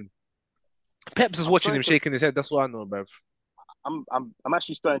bro. listen. Peps is I'm watching him starting to. shaking his head. That's what I know, bruv. I'm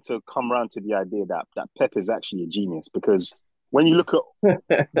actually starting to come around to the idea that Pep is actually a genius because when you look at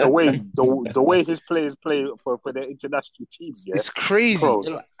the way his players play for their international teams, yeah, It's crazy. bro,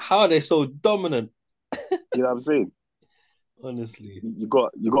 You're like, how are they so dominant? you know what I'm saying? Honestly, You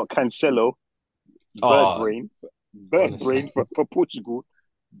got Cancelo, oh, bird honestly, brain for Portugal.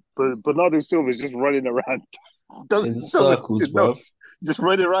 But Bernardo Silva is just running around, in doesn't circles, no, bro. just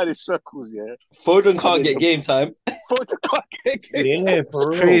running around in circles, yeah. Foden And can't then get game time, Foden can't get Yeah, It's for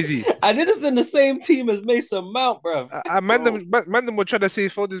real. crazy. and it is in the same team as Mason Mount, bro. Man, them were trying to say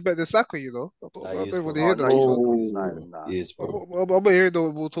Foden's better than Saka, you know. Nah, I he is, don't want bro. to hear no, that, you know. nah. He is, bro. I'm not hearing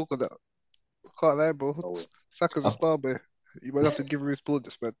no more talk of that. I can't lie, bro. No way. Saka's a star, boy. You might have to give him his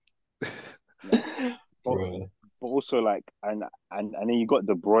plaudits, man. Nah. But, Bro. but also like and then you got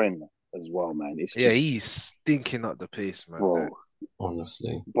De Bruyne as well, man. It's Yeah, just he's stinking up the pace, man. bro.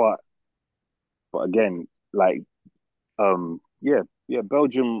 Honestly, But again, like yeah,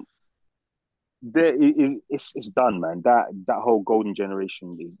 Belgium. There is it's done, man. That whole golden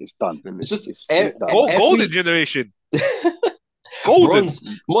generation is done. it's just It's done. Golden generation. Golden. bronze,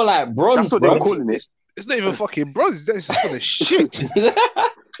 more like bronze, That's what they were bro. calling it. It's not even fucking bronze. That's just for the shit.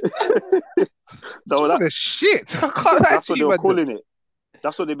 It's No, for the shit. I can't lie that's to what they you, were man. calling it.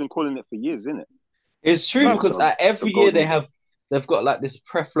 That's what they've been calling it for years, isn't it? It's true Like because the every year golden. they've got like this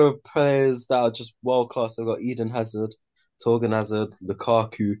plethora of players that are just world class. They've got Eden Hazard, Torgan Hazard,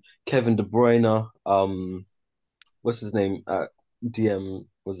 Lukaku, Kevin De Bruyne. What's his name? DM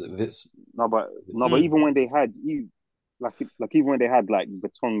was it Vitz? No, but even when they had like even when they had like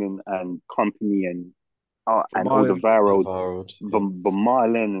Vertonghen and company and Marlon. Alderweireld, Yeah.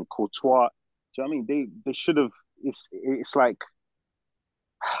 Vermaelen and Courtois. Do you know what I mean? They should have. It's like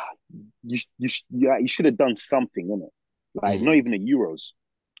you should have done something, innit? Like not even the Euros.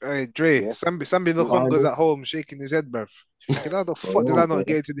 Hey, Dre, Yeah. Sambi Lokonga's at home shaking his head, bruv. Thinking, how the fuck did I not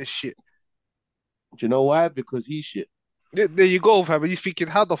get into this shit? Do you know why? Because he's shit. There you go, fam. He's thinking,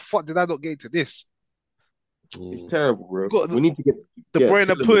 how the fuck did I not get into this? It's terrible, bro. Got We need to get De Bruyne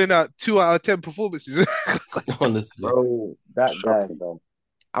Tielemans. putting out 2 out of 10 performances. Honestly, Bro, that guy. Shocking, man.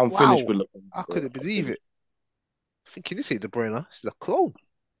 I'm Wow. finished with looking. I couldn't believe it. Thinking this ain't De Bruyne, this is a clone.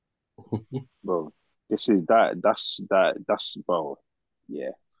 Bro. This is that's bro.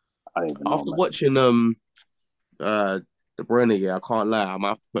 Yeah, I don't even know, After man. watching De Bruyne, yeah, I can't lie. I might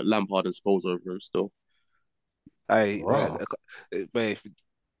have to put Lampard and Scholes over him still. Hey, man, Wow. man,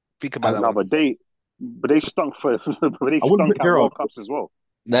 think about And that No, one. but they stunk for but they I wouldn't stunk put at Gerrard. World Cups as well.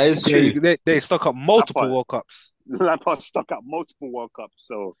 that is true. They stuck up multiple Lampard World Cups. Lampard stuck at multiple World Cups.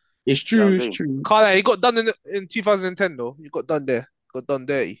 So It's you know what true, I'm it's saying. true. Can't lie, he got done in 2010 though. He got done there. Got done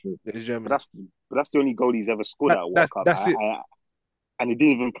dirty against But Germany. that's the only goal he's ever scored at a World Cup. That's it. And it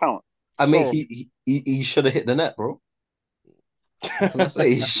didn't even count. I mean, So he should have hit the net, bro. What can I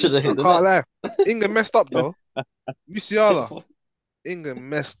say? He should have I hit the can't net. lie. England messed up though. Musiala. England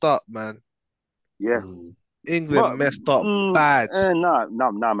messed up, man. Yeah. Mm. England messed up bad.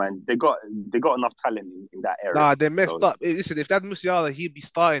 Nah, man. They got enough talent in that area. Nah, they messed So, up. Hey, listen, if that Musiala, he'd be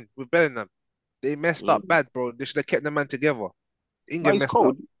starting with Bellingham. They messed up bad, bro. They should have kept the man together. no, England he's messed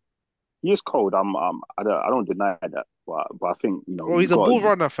cold. up. He is cold. I don't deny that. But I think Bro, he's a ball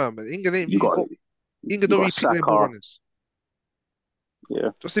runner, fam. And England ain't you really got got. you England don't got really pick their ball Saka. runners. Yeah.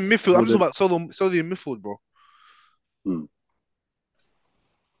 Just in midfield. I'm just about solely in midfield, bro. Hmm.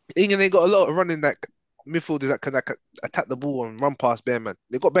 England ain't got a lot of running that midfielders that can attack the ball and run past bare man.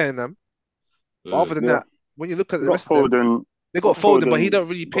 They got Bellingham. But other than Yeah. that, when you look at They the got rest of them, Foden. they got Foden, but he don't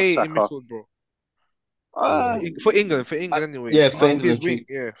really got pay in Saka. midfield, bro. For England anyway. Yeah, He's for like England, Piers Wing.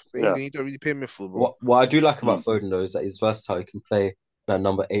 Yeah, for Yeah. England, he don't really pay midfield, bro. What I do like about Foden though is that he's versatile. He can play that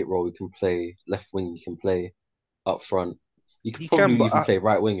number 8 role. He can play left wing. He can play up front. You could He probably can, even play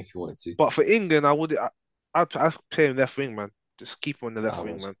right wing if you wanted to. but for England, I'd play him left wing, man. Just keep him on the left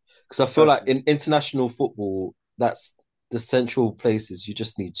wing, man. Because I feel like in international football, that's the central places. You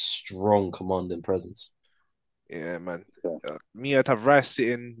just need strong command and presence. Yeah, man. Yeah. Me, I'd have Rice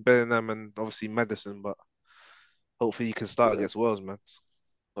sitting, Bellingham, and obviously Madison, but hopefully you can start against Wales, man.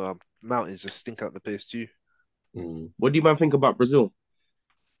 Mountains just stink out the place too. What do you man think about Brazil?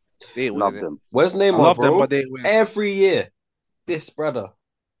 They ain't Love winning it. them. Where's Neymar, I love bro? them, but they ain't winning. Every year, this brother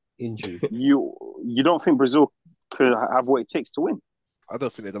injury. You don't think Brazil could have what it takes to win? I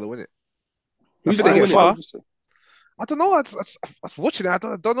don't think they're gonna win it. Who's I think they gonna get win far. it? I don't know. I was watching it. I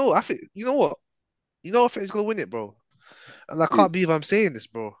don't know. I think you know what? I think he's gonna win it, bro. And I can't believe I'm saying this,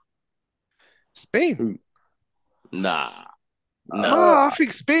 bro. Spain. Nah. Nah, I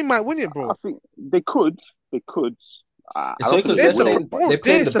think Spain might win it, bro. I think they could. They could. I It's don't only because think they're they will, playing, they're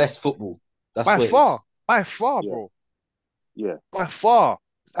playing the best football. That's by what it far, is. by far, Yeah. bro. Yeah. By far.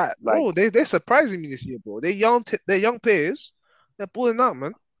 Bro, Like- they're surprising me this year, bro. They're young players. They're balling out,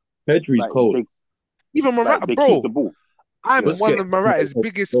 man. Pedri's Like, cold. Even Morata, they bro. keep the ball. I'm Let's one get- of Morata's let's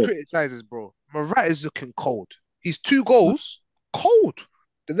biggest go. criticizers, bro. Morata's looking cold. His 2 goals, cold.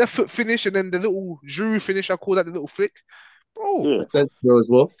 The left foot finish and then the little Giroud finish, I call that the little flick. Bro, Yeah. Sensible as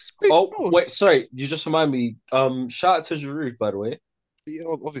well. Oh, bro, wait, sorry. You just remind me. Shout out to Giroud, by the way. you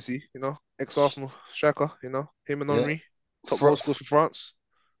know, obviously, ex-Arsenal striker, him and Yeah. Henry, top Fr- goal scorers for France.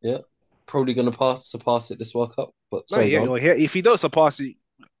 Probably going to surpass it this World Cup. But No, sorry, yeah, go on. well, if he don't surpass it,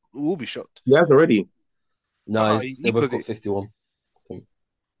 we'll be shocked. He has already. No, he they both equaled got it. 51.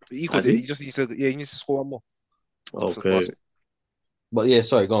 He equaled Has it. he? He just needs to, he needs to score one more. to Okay. surpass it. But yeah,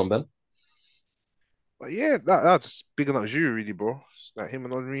 sorry, go on, Ben. But yeah, that's big enough Giroud, really, bro. It's like him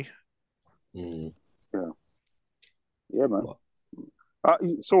and Henry. Yeah, man. What?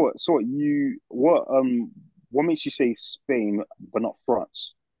 So what makes you say Spain but not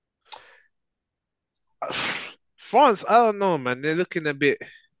France? France, I don't know, man. They're looking a bit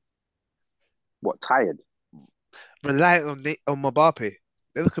What, tired? reliant on Mbappe.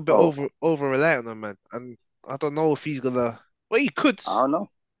 They look a bit Oh. over reliant on him, man. And I don't know if he's gonna. Well, he could. I don't know.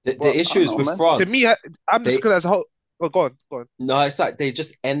 The Well, issue I is don't know, with man. France. To me, I'm just They- looking as a whole. Oh, go on. No, it's like they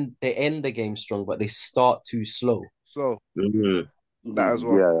end the game strong, but they start too slow. So, Mhm. That as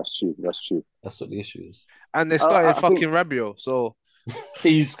well. Yeah, that's true. That's what the issue is. and they started I fucking think- Rabiot. So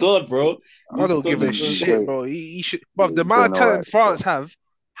He scored, bro. I don't give a He's shit, great. bro. He should. But the He's amount of doing talent alright. France have,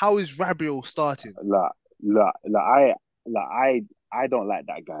 how is Rabiot starting? I don't like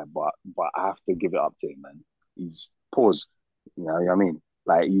that guy, but I have to give it up to him, man. He's pause. You know what I mean?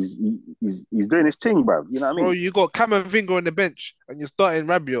 Like he's doing his thing, bro. You know what I Bro, mean? you got Camavinga on the bench and you're starting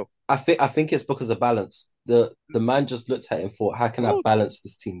Rabiot. I think it's because of balance. The man just looked at him and thought, how can I Bro. balance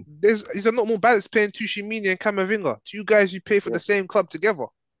this team? Is there not more balance playing Tushimini and Camavinga? 2 guys who play for Yeah. the same club together.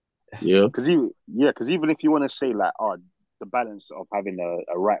 Yeah. Because even if you want to say like, the balance of having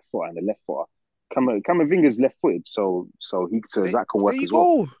a right foot and a left foot, Camavinga's left-footed, so that can work There you as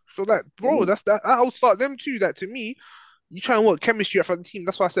well. go. So that, bro, Mhm. that's that. I'll start them too. That to me, you try and work chemistry out for the team.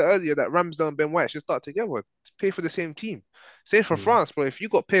 That's why I said earlier that Ramsdale and Ben White should start together, play for the same team. Same for Mhm. France, bro. If you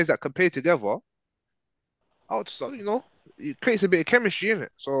got players that can play together, I would start. It creates a bit of chemistry in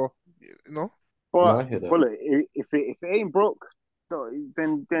it. So, No, But I hear that. but look, if it ain't broke,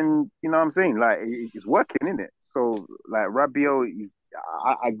 then you know what I'm saying. Like it's working, isn't it? So like Rabiot is,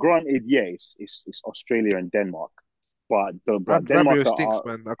 I granted, yeah, it's Australia and Denmark, but Denmark Rabiot stinks, are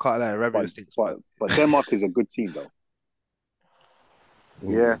man. I can't lie. but Rabiot stinks, but man. but Denmark is a good team though.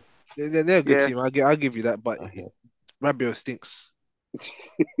 Yeah, Mm, They're a good yeah. team. I'll give you that. But I hear. Rabiot stinks.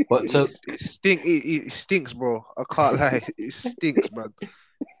 But to It stinks, bro. I can't lie. It stinks, man.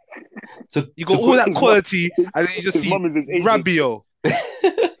 to You got to all put that his mum, quality, and then you just his see mum is his agent. Rabiot.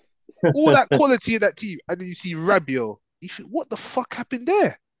 All that quality in that team, and then you see Rabiot. You think, what the fuck happened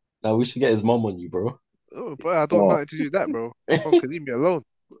there? now we should get his mom on you, bro. Oh, bro, I don't know Oh, how to do that, bro. Come on, can leave me alone.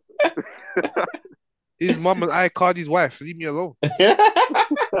 His mum and I called his wife. Leave me alone.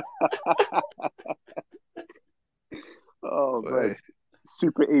 Oh Boy, man,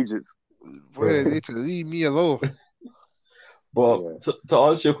 super agents. boy, they need to leave me alone. But Yeah, to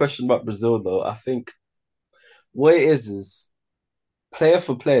answer your question about Brazil, though, I think what it is player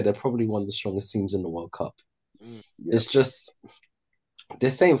for player, they're probably one of the strongest teams in the World Cup. Mm. yeah. It's just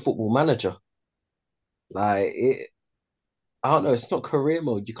this ain't football manager. Like it, I don't know. It's not career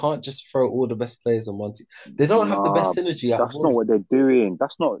mode. You can't just throw all the best players on one team. They don't have the Nah, best synergy out of that's all not of what them. they're doing.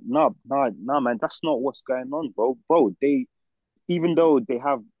 That's not nah, man. That's not what's going on, bro. Bro, they even though they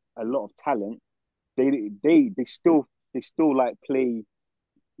have a lot of talent, they still like play,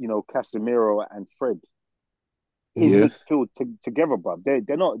 Casemiro and Fred in yeah. midfield together, bro.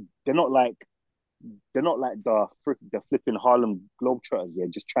 They're not like the flipping Harlem Globetrotters. They're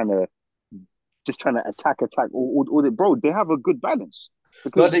just trying to attack all the bro. They have a good balance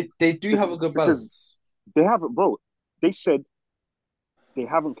No, because they do have a good because balance. they have it, bro. They said they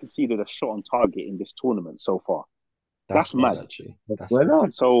haven't conceded a shot on target in this tournament so far. That's That's mad, mad. actually. That's Why mad.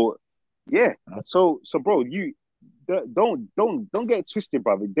 not? So yeah. So bro, don't get it twisted,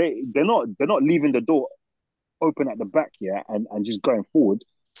 brother. They're not leaving the door open at the back here and just going forward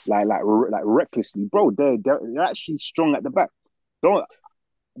like recklessly, bro. They're actually strong at the back. Don't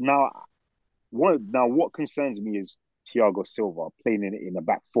now what concerns me is Thiago Silva playing in the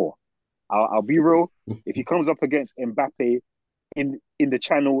back four. I'll be real. If he comes up against Mbappe in the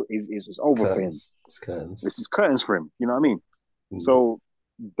channel, is over for him. Curtains. It's curtains. This is curtains for him. You know what I mean? Mm. So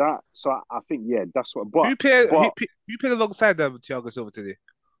I think yeah, that's what. Who played? But Who played alongside Thiago Silva today?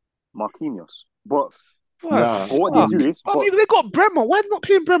 Marquinhos. But What Nah, what they fuck? do is, but They got Bremer. Why they not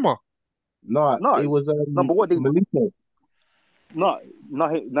playing Bremer? no, no, it was no. But what they Melito. no no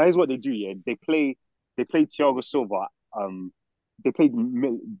now here's what they do. Yeah, they play Thiago Silva. Um, they played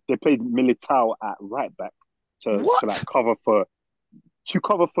Militao at right back to What? like cover for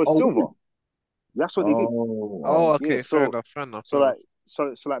Oh, Silva. really? That's what they did. Oh, Oh, Yeah. okay. Fair enough. Fair enough. So Fair like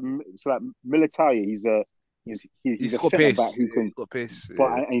enough. so like Militao, he's He's a got centre pace. back who Yeah, he's can, got pace.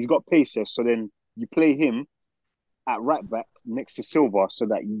 but Yeah. and he's got pace. Yeah, so then you play him at right back next to Silva so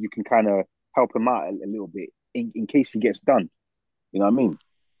that you can kind of help him out a little bit in case he gets done. You know what I mean?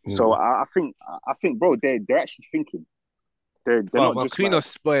 So Mm. I think, bro, they're actually thinking. They're But not just like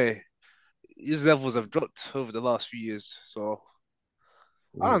Marquinhos, boy, his levels have dropped over the last few years. So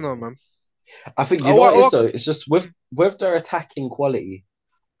I don't know, Mm. man. I think you Oh, know what it is what? though. It's just with their attacking quality.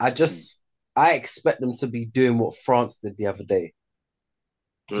 mm, I expect them to be doing what France did the other day,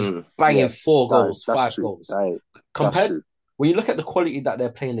 just mm. banging yeah, four goals, that's five true. goals. That's Compared true. when you look at the quality that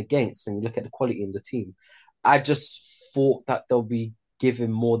they're playing against, and you look at the quality in the team, I just thought that they'll be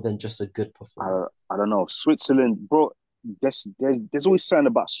giving more than just a good performance. I don't know. Switzerland, bro, there's always something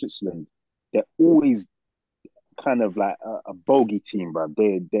about Switzerland. They're always kind of like a bogey team, bro.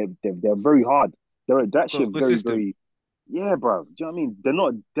 They're very hard. They're actually Got a a good very, system. very, yeah, bro. Do you know what I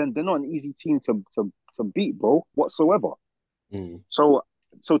mean? They're not an easy team to beat, bro, whatsoever. Mm.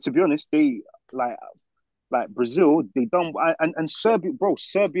 So to be honest, they like Brazil, they done and Serbia, bro.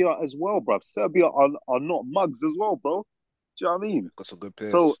 Serbia as well, bro. Serbia are not mugs as well, bro. Do you know what I mean? Got some good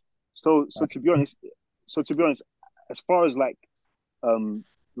So players. so to be honest, as far as like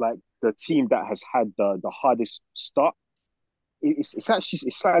the team that has had the hardest start, it's actually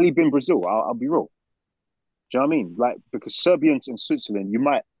it's slightly been Brazil. I'll be real. Do you know what I mean? Like because Serbia and Switzerland, you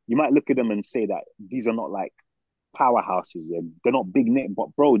might look at them and say that these are not like powerhouses. They're not big name,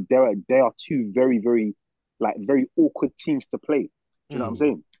 but bro, they are two very very like very awkward teams to play. Do you know what I'm Mm.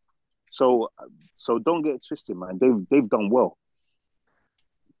 saying? So don't get it twisted, man. They've done well.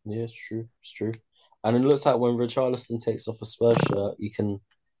 Yeah, it's true. It's true. And it looks like when Richarlison takes off a Spurs shirt, you can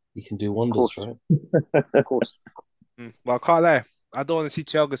do Of wonders, course, right? of course, But I can't lie. I don't want to see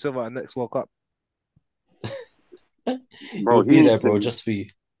Thiago Silva at next World Cup. bro. You'll He be there, needs to bro, be just for you.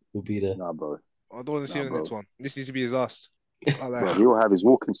 You'll be there. nah, bro. I don't want to see Nah, him in the next bro. one. This needs to be his last. I Bro, like. he'll have his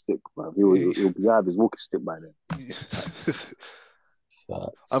walking stick, bro. He'll have his walking stick by then. Facts. I've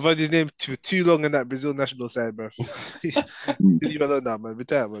Facts. heard his name too long in that Brazil national side, bro. Mm. Leave it alone now, man.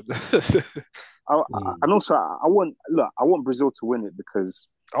 Retire, man. Mm. And also, I want Brazil to win it because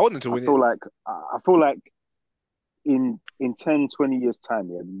I want him to I win it. feel like I feel like in 10, 20 years time,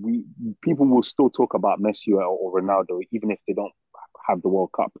 yeah, we people will still talk about Messi or Ronaldo, even if they don't have the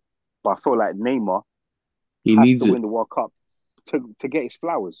World Cup. But I feel like Neymar He has to needs it. win the World Cup to get his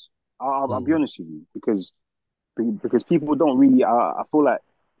flowers. I'll be Mm. honest with you because people don't really. I feel like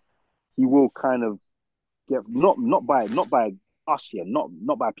he will kind of get not by us here,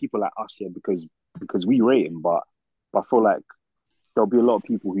 not by people like us here because we rate him, but I feel like there'll be a lot of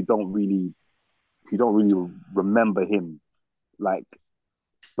people who don't really remember him like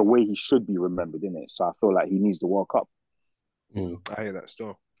the way he should be remembered in it. So I feel like he needs the World Cup. Mm. I hear that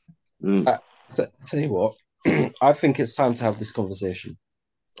still. Mm. Tell you what, I think it's time to have this conversation.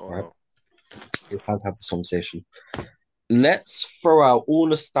 Oh Right? no. It's time to have this conversation. Let's throw out all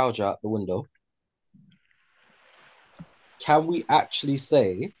nostalgia out the window. Can we actually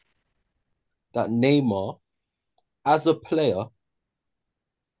say that Neymar, as a player,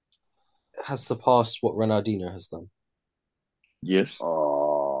 has surpassed what Ronaldinho has done? Yes.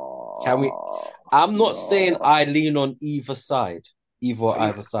 Can we? Oh I'm not saying no. I lean on either side, either or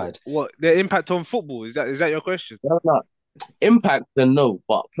either side. What the impact on football? Is that your question? No, no. Impact, then no,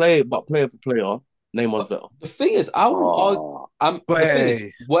 but player for player, Neymar's But better. the thing is, I will argue. Oh, The thing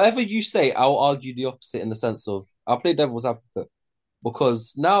is, But whatever you say, I will argue the opposite in the sense of I'll play devil's advocate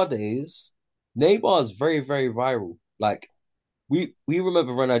because nowadays Neymar is very, very viral. Like we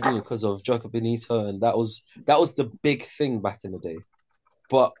remember Ronaldinho because of Joker Benito, and that was the big thing back in the day.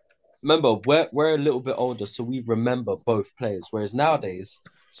 But remember, we're a little bit older, so we remember both players. Whereas nowadays,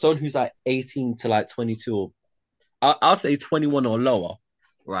 someone who's like 18 to like 22, or I'll say 21 or lower,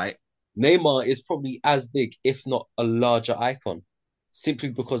 right? Neymar is probably as big, if not a larger icon, simply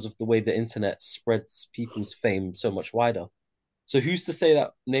because of the way the internet spreads people's fame so much wider. So who's to say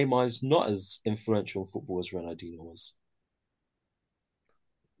that Neymar is not as influential in football as Ronaldinho was?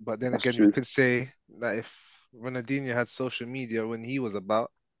 then that's again, you true. could say that if Ronaldinho had social media when he was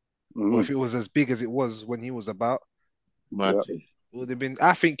about, or Mm-hmm. if it was as big as it was when he was about, Yeah. Marty. it would have been.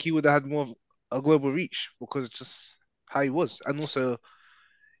 I think he would have had more of a global reach because just how he was, and also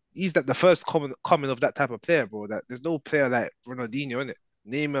he's like the first coming of that type of player, bro. That there's no player like Ronaldinho in it.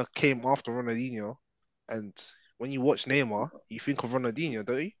 Neymar came after Ronaldinho, and when you watch Neymar, you think of Ronaldinho,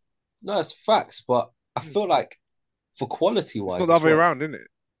 don't you? No, it's facts, but I feel like for quality It's not wise the as other way well, around, isn't it?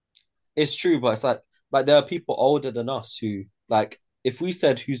 it's true, but it's like there are people older than us who like if we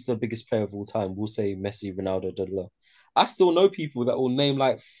said who's the biggest player of all time, we'll say Messi, Ronaldo, da, da, da. I still know people that will name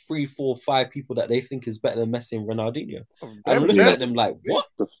like three, four, five people that they think is better than Messi and Ronaldinho. Oh, And I'm them, looking Yeah. at them, them like, yeah. what?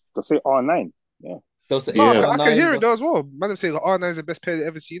 They'll say R9. Yeah. They'll say No, Yeah. I can R9 hear it though was as well. Man, them say R9 is the best player they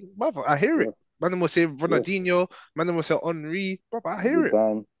ever seen. Brother, I hear Yeah. it. Man, them will say Yeah. Ronaldinho. Man, them will say Henri. Brother, I hear it.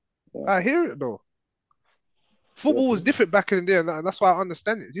 Zidane. Yeah. I hear it though. Yeah. Football was different back in the day, and that's why I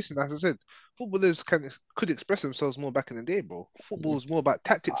understand it. Listen, as I said, footballers could express themselves more back in the day, bro. Football is more about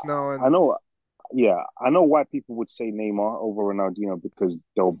tactics now, I and know. Yeah, I know why people would say Neymar over Ronaldinho because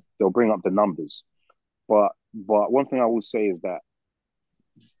they'll bring up the numbers. But one thing I will say is that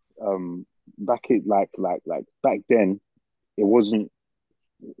um back it like back then it wasn't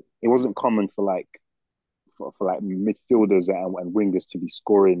common for like midfielders and wingers to be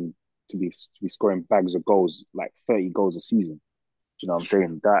scoring bags of goals like 30 goals a season. Do you know what I'm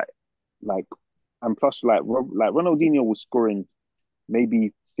saying? That like and plus like Ronaldinho was scoring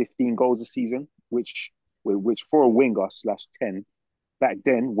maybe 15 goals a season, which for a winger slash 10 back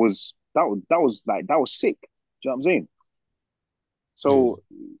then that was sick. Do you know what I'm saying? mm. So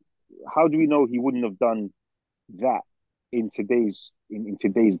how do we know he wouldn't have done that in today's game?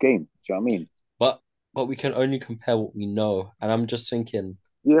 Do you know what I mean? But we can only compare what we know. And I'm just thinking,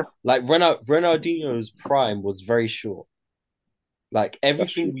 Yeah, like Ronaldinho's prime was very short. Like that's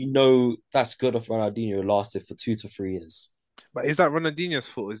everything true. we know that's good of Ronaldinho lasted for 2 to 3 years. but is that Ronaldinho's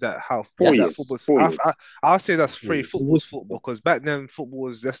fault? Is that how? Four Is that Yes, years. football's? 4 years. I'll say that's free yes. football's fault because back then football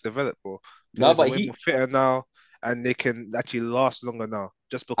was less developed, bro. No, Players are but way more fitter now, and they can actually last longer now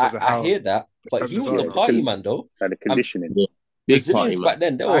just because of I how hear that, the but he standards was are, a Yeah, bro. party man though. like the And conditioning. Yeah. Big party, Brazilians man. back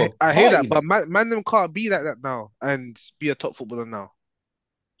then, they I were I hear party that, but men. man them can't be like that now and be a top footballer now.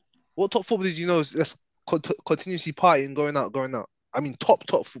 What top footballers do you know is that's continuously partying, going out, going out? I mean, top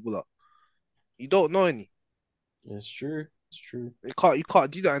footballer. You don't know any. It's true. It's true. You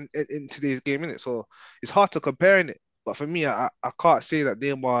can't do that in today's game, innit? So it's hard to compare in it. But for me, I can't say that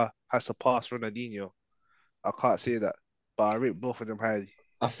Neymar has surpassed Ronaldinho. I can't say that. but I rate both of them highly.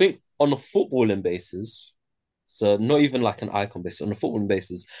 I think on a footballing basis, so not even like an icon basis, on a footballing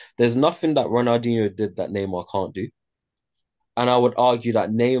basis, there's nothing that Ronaldinho did that Neymar can't do. And I would argue that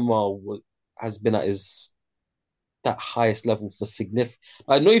has been at his that highest level for significant,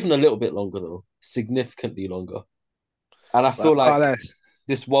 like not even a little bit longer though, significantly longer. And I feel But I can't like lie.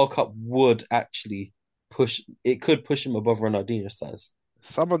 this World Cup would actually could push him above Ronaldinho's size.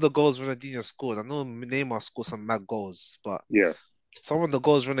 Some of the goals Ronaldinho scored, I know Neymar scored some mad goals, but Yeah. some of the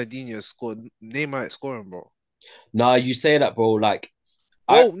goals Ronaldinho scored, Neymar ain't scoring, bro. Nah, you say that, bro. Like,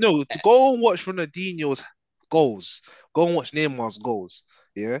 Go and watch Ronaldinho's goals. Go and watch Neymar's goals.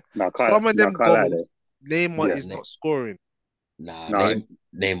 Yeah. No, Some of them can't lie goals, Neymar Yeah. is not scoring. nah, No,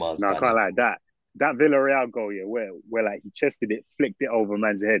 Neymar's no, I done can't it. lie. That Villarreal goal, yeah, where like he chested it, flicked it over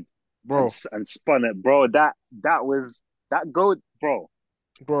man's head, Bro, and spun it, bro. That was that goal, bro.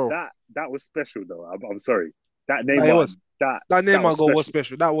 bro. That was special though. I'm sorry. That That it Neymar, was. That Neymar goal was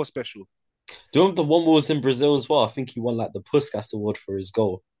special. special. That was special. Do you remember the one was in Brazil as well? I think he won like the Puskas Award for his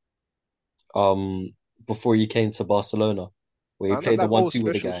goal. Before he came to Barcelona, where he I know played the that goal was 1-2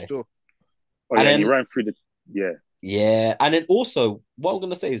 with the special guy. still. Oh And yeah, and he then ran through the yeah. yeah, and then also what I'm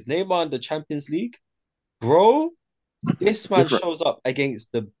gonna say is Neymar in the Champions League, bro. This man Different. shows up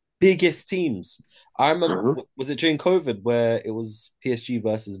against the biggest teams. I remember, Mhm. was it during COVID where it was PSG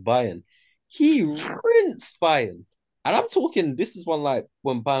versus Bayern? He rinsed Bayern. And I'm talking, this is one like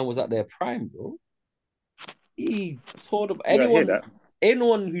when Bayern was at their prime, bro. He tore them. Yeah, I hear that.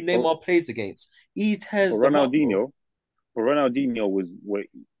 Anyone who But, Neymar plays against, he but tears them up, bro. Ronaldinho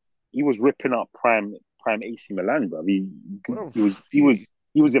he was ripping up prime AC Milan, bro. Bro, He was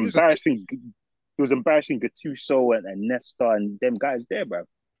he was a embarrassing. He was embarrassing Gattuso and Nesta and them guys there, bro.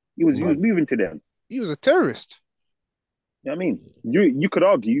 He was Mm. moving to them. he was a terrorist. You know what I mean? You could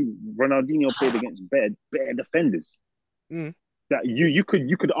argue Ronaldinho played against better defenders. Mm. That you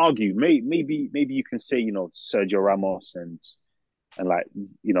could argue maybe you can say Sergio Ramos and like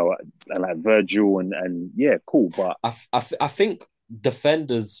and like Virgil and yeah, cool, but I think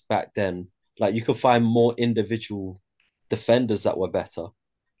defenders back then, like you could find more individual defenders that were better.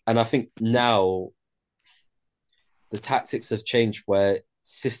 And I think now the tactics have changed where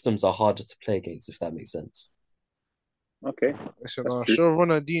systems are harder to play against, if that makes sense. okay, Listen, that's I'm true. sure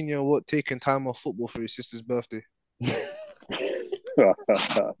Ronaldinho what taking time off football for his sister's birthday.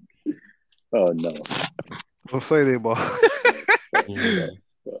 Oh no. I'm sorry, Neymar.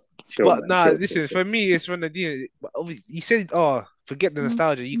 Chill, But man, nah, chill, listen, chill. for me, it's Ronaldinho. But obviously, he said, "Oh, forget the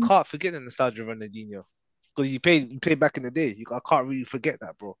nostalgia." You can't forget the nostalgia of Ronaldinho because you played back in the day. I can't really forget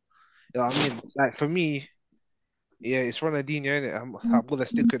that, bro. You know what I mean? Like for me, yeah, it's Ronaldinho, innit? I'm gonna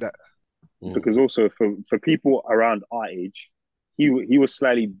stick with that. Because also for people around our age, he was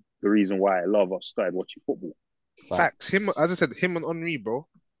slightly the reason why a lot of us started watching football. Facts. Him, as I said, him and Henri, bro.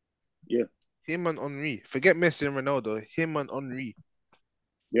 Yeah. Him and Henri. Forget Messi and Ronaldo. Him and Henri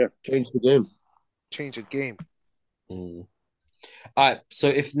Yeah. Change the game. change the game. All right. So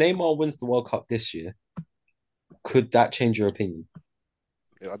if Neymar wins the World Cup this year, could that change your opinion?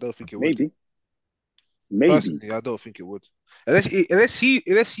 Yeah, I don't think it would. Maybe. Personally, I don't think it would. Unless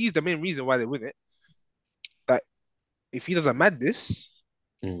he's the main reason why they win it. That if he does a madness,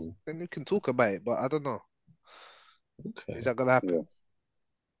 then we can talk about it. But I don't know. Okay. Is that gonna happen?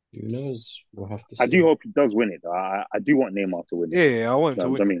 Who knows? We'll have to see. I do hope he does win it. I do want Neymar to win it. Yeah, I want him to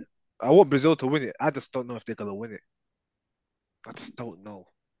win I it. mean, I want Brazil to win it. I just don't know if they're gonna win it. I just don't know.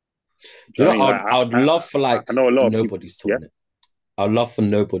 You know, I mean, I would love for like I know a lot of nobody's to people, win it. I'd love for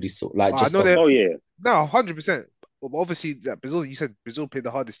nobody's to like I just. know Oh yeah. No, 100%. But obviously, that Brazil, you said Brazil played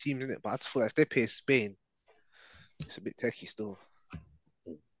the hardest teams in it, but I just feel like if they play Spain, it's a bit techie still.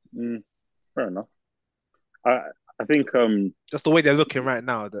 Fair enough. I think Just the way they're looking right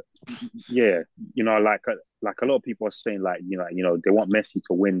now. That yeah, like a lot of people are saying like they want Messi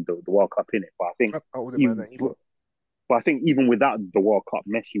to win the World Cup in it, but I think I wouldn't mind that either. but I think even without the World Cup,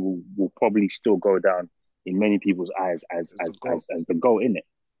 Messi will probably still go down in many people's eyes as the goal in it.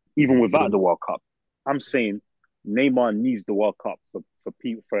 Even without the World Cup, I'm saying Neymar needs the World Cup for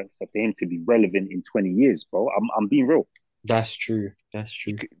him to be relevant in 20 years, bro. I'm being real. That's true. That's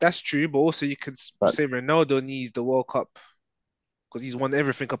true. But also you could say Ronaldo needs the World Cup because he's won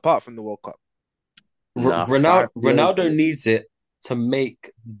everything apart from the World Cup. Ronaldo needs it to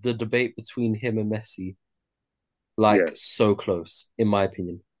make the debate between him and Messi so close, in my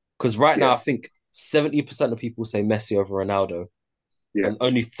opinion. Because right now, I think 70% of people say Messi over Ronaldo. Yeah. And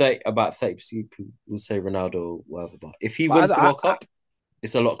only about 30% will say Ronaldo or whatever. But if he wins the World Cup,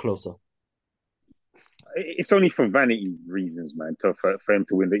 it's a lot closer. It's only for vanity reasons, man, for him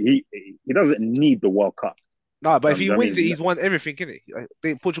to win. He doesn't need the World Cup. Nah, but if he I wins it, mean, he's won everything, innit? I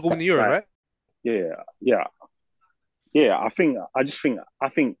think Portugal win the Euros, like, right? yeah, yeah, yeah. I don't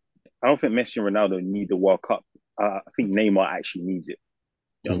think Messi and Ronaldo need the World Cup. I think Neymar actually needs it.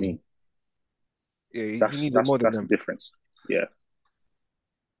 You know what I mean? Yeah, he That's needs it more than that's the them. difference. Yeah,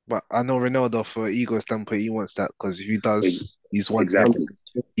 But I know Ronaldo, for ego standpoint, he wants that because if he e- does, he's won exactly. everything.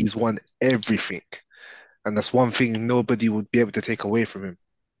 He's won everything, and that's one thing nobody would be able to take away from him.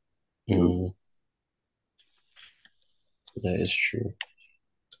 Mm, that is true.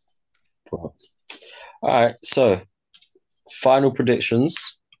 But, all right, so final predictions.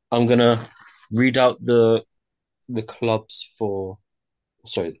 I'm gonna read out the clubs for.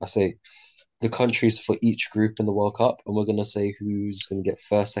 Sorry, I say the countries for each group in the World Cup, and we're gonna say who's gonna get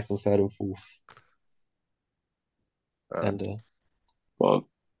first, second, third, and fourth, and Well,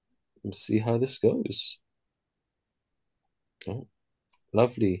 we'll see how this goes. Oh,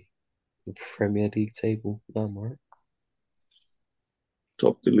 lovely, the Premier League table. Damn right.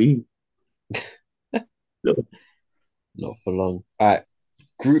 top the league. Yeah. Not for long. All right,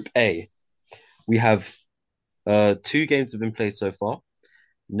 Group A. We have two games have been played so far.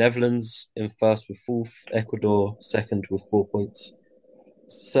 Netherlands in first with fourth, Ecuador second with 4 points,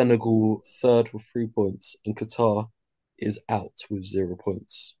 Senegal third with 3 points, and Qatar is out with 0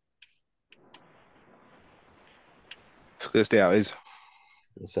 points. It's gonna stay out. Is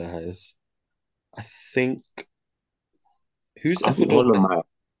That's how it is. I think who's I think Ecuador playing?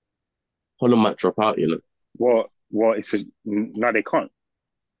 Holland might drop out, you know. Well, no, they can't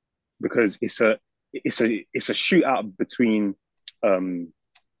because it's a shootout between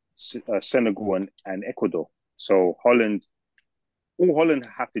Senegal and Ecuador. So all Holland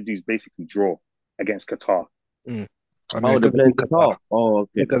have to do is basically draw against Qatar. and Oh, they're they're gonna playing beat Qatar. Qatar. Oh,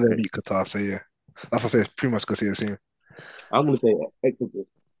 okay. They're gonna beat Qatar. So yeah, that's what I say. It's pretty much gonna say the same. I'm gonna say Ecuador.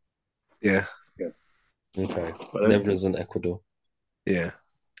 Yeah, Okay, But Netherlands and Ecuador. yeah.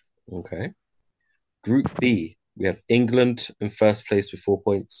 Okay. Group B, we have England in first place with 4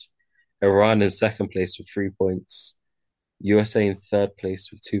 points, Iran in second place with 3 points, USA in third place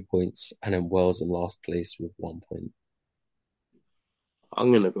with 2 points, and then Wales in last place with 1 point.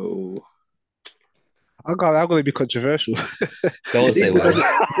 I'm gonna go. I'm gonna be controversial. Don't say England, Wales.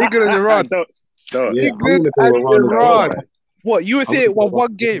 England and Iran. Don't. Yeah, I'm England gonna go and around Iran. that. What, USA I'm gonna won go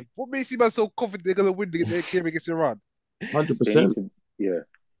one game? What makes you man so confident they're gonna win the game against Iran? 100%. Yeah.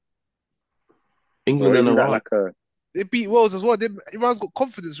 England Bro, and isn't that Iran. like a They beat Wales as well. Iran's got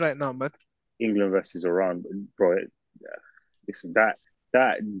confidence right now, man. England versus Iran, bro? Yeah. Listen, that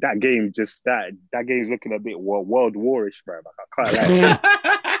game that game's looking a bit world warish, bro. I can't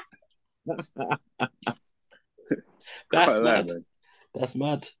lie. That's Can't lie, mad. man. That's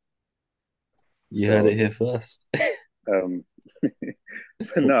mad. You heard it here first. Um,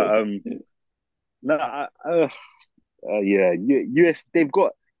 no, yeah, US they've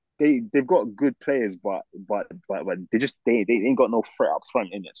got good players, but they ain't got no threat up front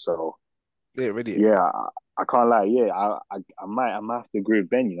in it. So Yeah, really. yeah, I can't lie. Yeah, I might have to agree with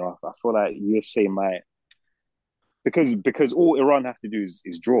Ben. You know, I feel like USA might because all Iran have to do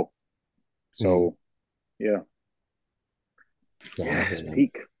is draw. So yeah, No, I hear it's that.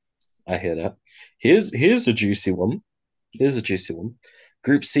 peak. I hear that. Here's a juicy one. Here's a juicy one.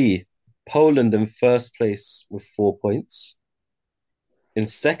 Group C, Poland in first place with 4 points. In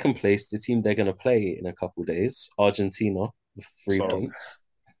second place, the team they're going to play in a couple of days, Argentina with 3 points.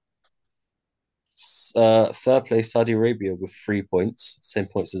 Third place, Saudi Arabia with 3 points, same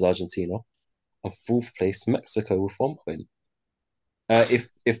points as Argentina. And fourth place, Mexico with 1 point.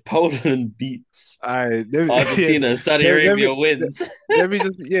 If Poland beats Argentina and Saudi Arabia wins, let me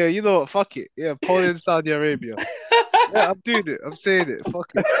just you know what? Fuck it. Yeah, Poland, Saudi Arabia. Yeah, I'm doing it. I'm saying it.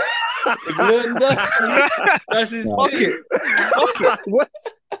 Fuck it. that's his Fuck thing. it. Fuck it. What,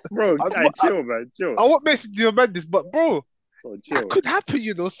 bro? Chill, man. Chill. I want Messi to do a madness, but bro, Chill. that could happen.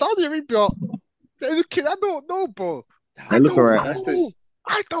 You know, Saudi Arabia. I don't know, bro. I look alright.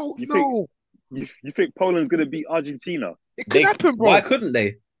 I don't know. You think Poland's gonna beat Argentina? It could happen, bro. Why couldn't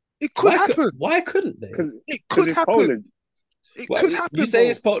they? It could happen. Why couldn't they? It could happen. Poland. It could happen. You say bro.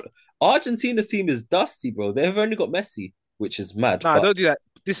 it's Poland. Argentina's team is dusty, bro. They've only got Messi, which is mad. Nah, don't do that.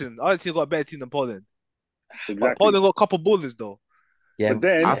 Listen, Argentina got a better team than Poland. Exactly. But Poland got a couple ballers though. Yeah, but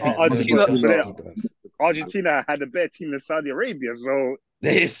then I think Argentina had a better team than Saudi Arabia, so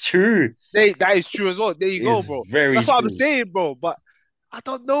it's true. That is true as well. There you go, It's bro. very That's what true. I'm saying, bro. But I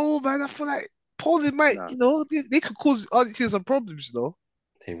don't know, man. I feel like Poland might, you know, they could cause Argentina some problems, you know.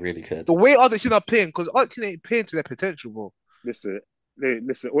 They really could. The way Argentina are playing, because Argentina ain't playing to their potential, bro. listen.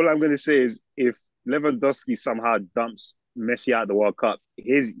 All I'm gonna say is if Lewandowski somehow dumps Messi out of the World Cup.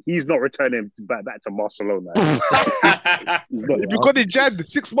 He's not returning back to Barcelona. He's not. If you got in Jan,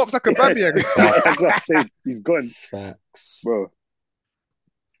 6 months like a baby. That's what I'm saying. He's gone, Facts, bro.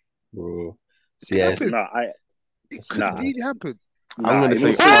 So yeah, It Nah, It could really happen. I'm gonna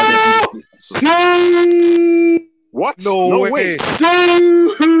say what? No way.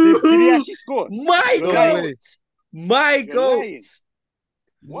 Did he actually score? My No goat, way. my You're goat, lying.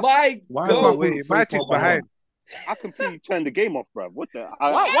 What? my Why No goat. way. My team's behind. I completely turned the game off, bro. What the?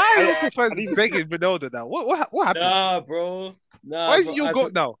 Why are your I fans didn't- begging Ronaldo now? What happened? Nah, bro. Nah, Why is bro, he your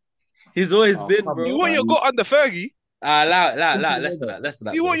goat now? He's always Oh, been, come bro. You want your goat under Fergie? Less than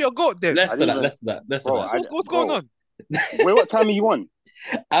that. You want your goat then? Less I than didn't that. Bro, What's going on? Wait, what time are you on?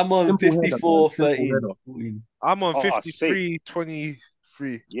 I'm on Simple header, 54, man. Simple 13, header. 14. I'm on Oh, 53,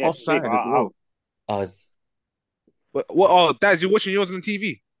 23. Yeah, Offside shit. as well. Us. What? Oh, Daz, you're watching yours on the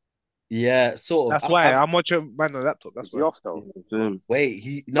TV. Yeah, sort of. That's why I'm watching mine on laptop. That's Is he why. off though? Wait,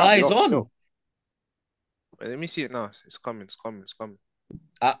 He's he's off on. still. Wait, let me see it now. It's coming.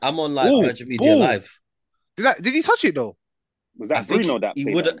 I'm on like Ooh, Virgin Media ball. Live. Did he touch it though? Was I that think Bruno that he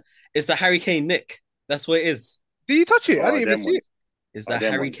played would. that? It's the Harry Kane nick. That's what it is. Did he touch it? I Oh, didn't even them see it. It's the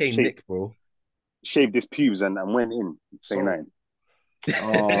them Harry ones. Kane Shit. nick, bro. Shaved his pubes and went in. Say So- nine.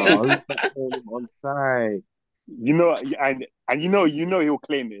 Oh, on side. You know, and you know he'll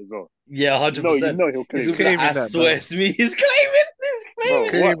claim it as well. Yeah, You 100%. know he'll He's claim it. gonna be like, claiming I that, swear bro. it's me. He's claiming. Bro,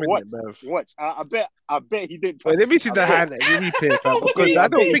 Claiming watch, it, bruv. watch. I bet he didn't. Wait, touch let me it. see I the bet- highlight, the replay, fam, because Wait, I I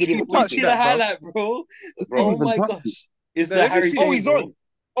don't bet he think didn't he even We touched see the that, bro. highlight, bro. Bro, Oh even my touch gosh. It's No, the let me Harry see. Kane. Oh, he's bro. on.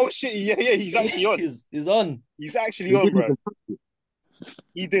 Oh shit! Yeah, he's actually on. He's on. He's actually on, bro.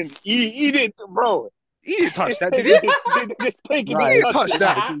 He didn't. He didn't, bro. He didn't touch that, did he? This pagan Nah, didn't he didn't touch touch it.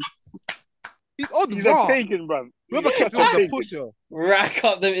 that. He's on He's raw. a pagan, bro. Whoever He's kept such a on the pagan. push, yo. Rack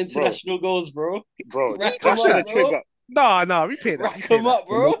up them international goals, bro. Bro. Rack That's them gonna up, bro. trigger. Nah, replay that. Rack replay them that. up,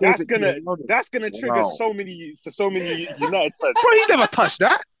 bro. That's gonna trigger Wow. so many United fans. Bro, he never touched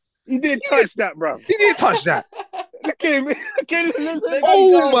that. He didn't touch that, bro. He didn't touch that. Look at him. Look at him.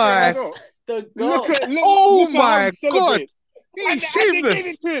 Oh my. The Look goal. at look. Oh look at how my he celebrates. He's And they gave shameless.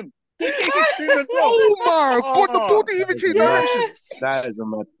 it to him. They gave it to him as well. Oh my God, the ball didn't even change direction. Yes. That is a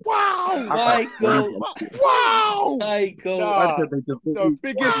mad. Wow. My goal. Wow. My goal. Nah. The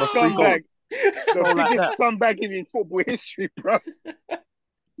biggest scumbag. The biggest scumbag in football history, bro.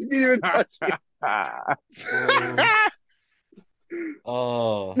 He didn't even touch it.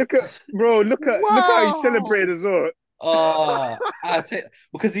 Oh. Look at how he celebrated as well. Oh.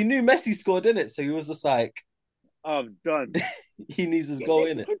 Because he knew Messi scored in it, so he was just like, I'm done. he needs his goal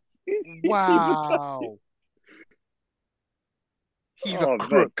in it. Wow. He's Oh, a man.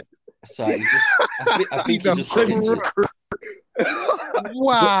 crook. So I think He's he a just got into it. crook.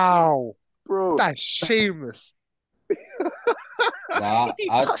 Wow. Bro. That's shameless. Nah, He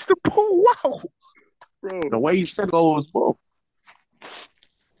I- touched the ball. Wow. Bro. The way he said goals, bro.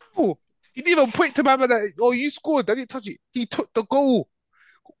 Oh, he didn't even point to my man that, oh, you scored. I didn't touch it. He took the goal.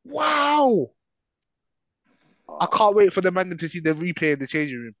 Wow. I can't wait for the man to see the replay in the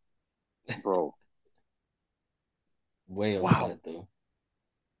changing room. Bro. way Wow. outside though.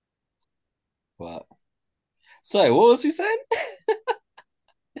 But sorry, what was we saying?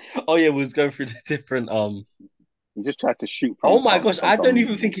 Oh yeah, we was going through the different He just tried to shoot. Oh my from gosh, I some don't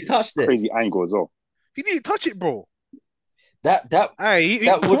even think he touched it. crazy angle as well. He didn't touch it, bro. That Hey,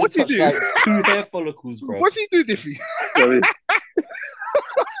 that would have what's he touched do? like 2 hair follicles, bro. What's he do, Diffie? So,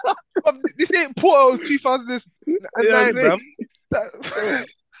 This ain't Porto 2009, Yeah, bruv.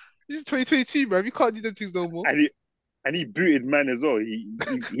 This is 2022, bruv. You can't do them things no more. and he booted man as well.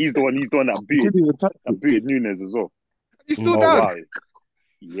 He's the one that booted Nunes as well. He's still Oh down. wow.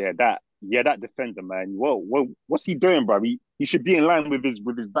 Yeah, that defender, man. What's he doing, bro? He should be in line with his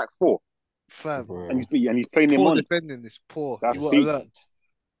back four, Fam. Bro. and he's playing him Poor on. defending is poor. That's You want it. alert.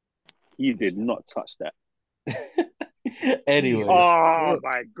 He did not touch that. Anyway, Oh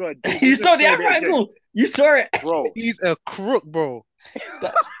my god! you saw the other angle. You saw it, bro. He's a crook, bro.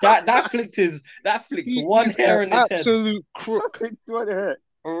 that flicked one He's hair an in his head. absolute crook. What the heck?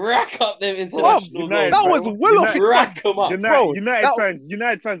 Rack up them international United, goals. That was well off his Rack them up. United, bro.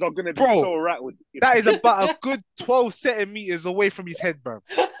 United fans are gonna be Bro, so rattled. That is about a good 12 centimeters away from his head, bro.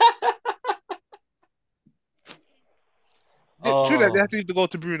 Surely they have to go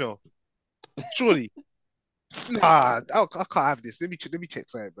to Bruno. Surely. Nah, I can't have this. Let me check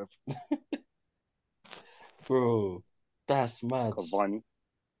something, bro. Bro, that's mad.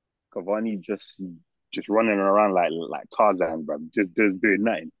 Cavani just running around like Tarzan, bro. Just doing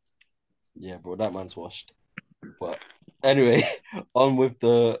nothing. Yeah, bro, that man's washed. But anyway, on with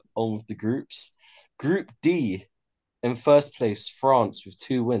the groups. Group D, In first place, France with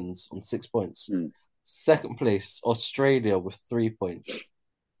 2 wins on 6 points. Mm. Second place, Australia with 3 points.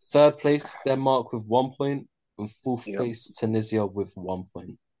 Third place, Denmark with 1 point. And fourth Yeah. place, Tunisia with 1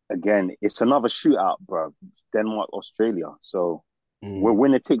 point. Again, it's another shootout, bro. Denmark, Australia. So we're Mm,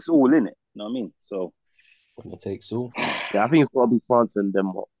 winner takes all in it. You know what I mean? So winner takes all. Yeah, I think it's got to be France and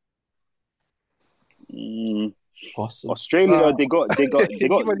Denmark. Possible. Australia, they got. You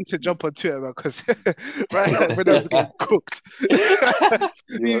might need to jump on Twitter, man, because right now Ronaldo's getting cooked.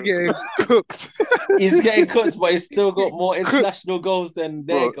 He's getting cooked. He's getting cooked, but he's still got more international goals than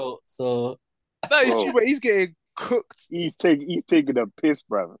their goal. So That is true, but he's getting cooked. He's taking a piss,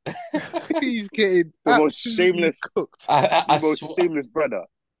 bro. He's getting The most absolutely shameless- cooked. The most shameless brother.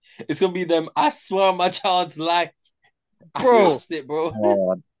 it's gonna be them. I swear on my child's life, Bro. I touched it, bro.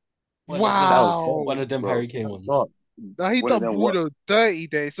 Wow. One of them Bro. Harry Kane ones. God. Now he One of done them Bruno dirty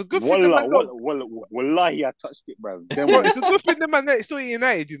there. It's a good thing the man don't. Wallahi, I touched it, bro. Then Bro, what? it's a good thing the man is still at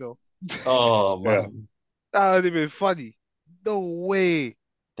United, you know. Oh man, That would have been funny. No way.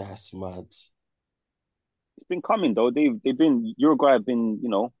 that's mad. It's been coming though. They've been Uruguay have been, you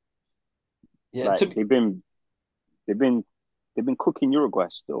know, Yeah, like they've been cooking Uruguay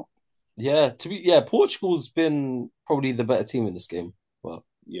still. Portugal's been probably the better team in this game. But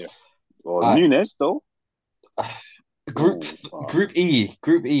Yeah. Or Nunes though. Group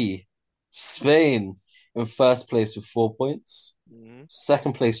E, Spain in first place with 4 points.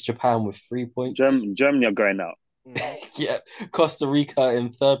 Second place, Japan with 3 points. Germany are going out. Yeah, Costa Rica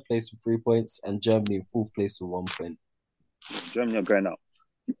in third place with 3 points, and Germany in fourth place with 1 point. Germany are going out.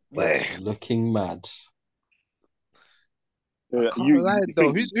 It's looking mad.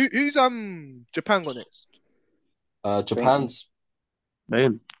 Who's Japan got next? Japan's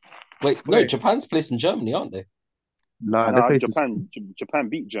Man. Japan's placing Germany, aren't they? Nah, Japan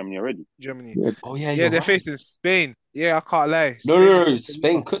beat Germany already. Germany. Oh yeah, Yeah, they're right. facing Spain. Yeah, I can't lie. No.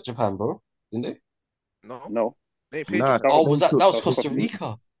 Spain cooked Japan, bro. Didn't they? No. They played Nah, Japan. Oh, was that was Costa Costa Rica.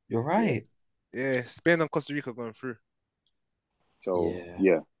 Rica? You're right. Yeah, Spain and Costa Rica going through. So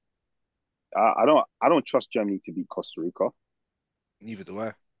yeah. I don't trust Germany to beat Costa Rica. Neither do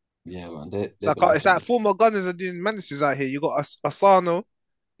I. Yeah, man. It's like former Gunners are doing menaces out here. You got Asano.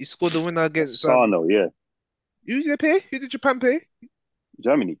 He scored the winner against Sano, yeah. Who did they play? Who did Japan play?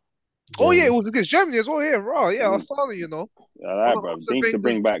 Germany. Oh yeah, it was against Germany as well. Yeah, right. Yeah, Mm. Asano, you know. All right, bro. They need to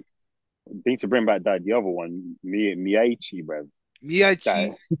bring back that the other one, Miyaichi, bro.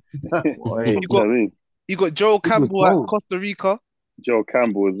 Miyachi. Boy. You got Joe Campbell at Costa Rica. Joe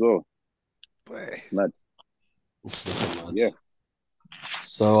Campbell as well. Boy. Mad. It's looking mad. Yeah.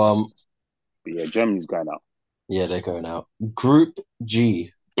 So But yeah, Germany's going out. yeah, they're going out. Group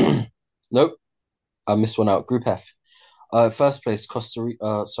G. Nope. I missed one out. Group F. First place,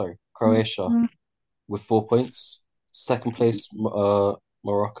 Croatia with 4 points. Second place,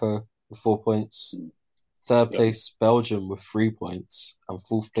 Morocco with 4 points. Third place, Belgium with 3 points. And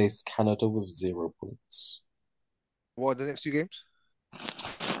fourth place, Canada with 0 points. What are the next two games?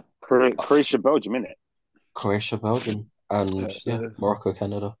 Croatia, Belgium, innit? Croatia, Belgium, and Morocco,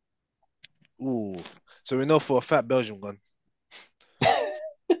 Canada. Ooh. So we know for a fact Belgium gone.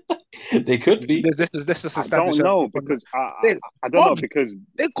 They could be. This is I don't know because I don't know because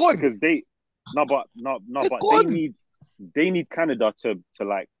they're gone. Because they need Canada to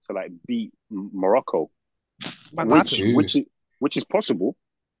beat Morocco, which is possible.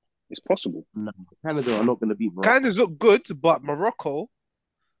 It's possible. No, Canada are not going to beat Morocco. Canada's look good, but Morocco,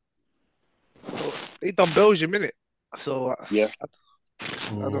 they done Belgium, innit? So yeah, I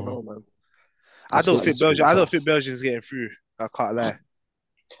don't know, man. I don't think Belgium's getting through. I can't lie.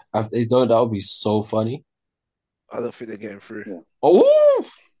 If they don't, that would be so funny. I don't think they're getting through. Yeah. Oh,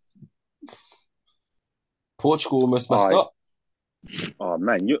 Portugal almost messed up. Oh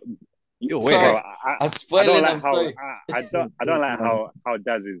man, You're sorry. way. I'm spoiling. I'm sorry. I don't like how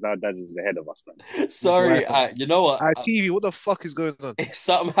Daz is ahead of us, man. Sorry. You know what? TV, what the fuck is going on? If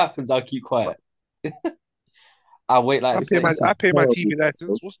something happens, I'll keep quiet. I'll wait like I pay my TV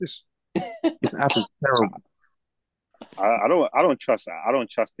license. What's this? This app is terrible. I don't trust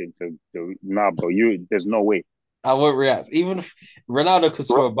him to bro. There's no way. I won't react. Even if Ronaldo could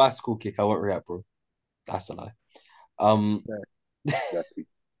score a bicycle kick, I won't react, bro. That's a lie. Exactly.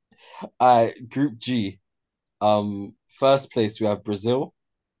 Group G. First place we have Brazil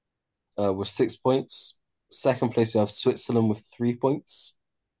with 6 points. Second place we have Switzerland with 3 points.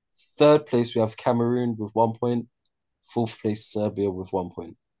 Third place we have Cameroon with 1 point. Fourth place Serbia with 1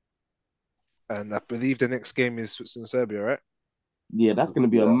 point. And I believe the next game is Switzerland Serbia, right? Yeah, that's going to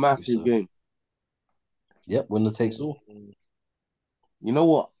be a massive game. Yep, winner takes all. You know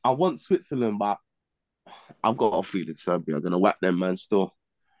what? I want Switzerland, but I've got a feeling Serbia are gonna whack them man still.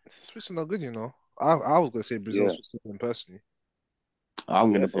 Switzerland are good, you know. I was gonna say Brazil, Yeah, Switzerland personally.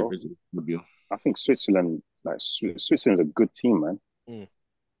 I'm yeah, gonna say bro. Brazil. Serbia. I think Switzerland, like Switzerland's a good team, man. Mm.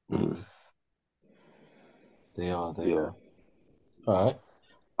 Mm, they are. They Yeah. are. All right.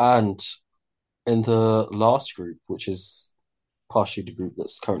 And in the last group, which is partially the group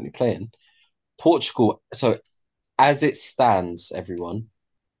that's currently playing, Portugal. So as it stands, everyone,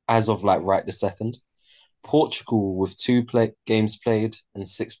 as of like right this second, Portugal with games played and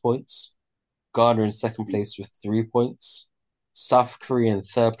 6 points. Ghana in second place with 3 points. South Korea in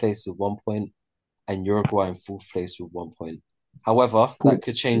third place with 1 point. And Uruguay in fourth place with 1 point. However, that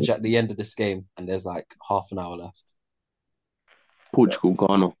could change at the end of this game, and there's like half an hour left. Portugal,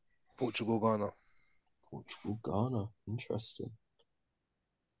 Ghana. Portugal, Ghana. Portugal, Ghana, interesting.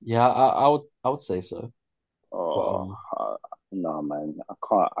 Yeah, I would say so. But Oh, no, man. I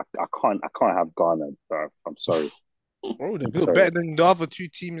can't have Ghana, bro. I'm sorry. Bro, they I'm look sorry. better than the other two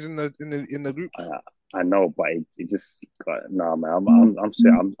teams in the group. I know, but it just no, man.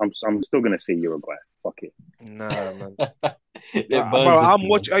 I'm still gonna say Uruguay. Fuck it. Nah, man. it Bro, burns I'm if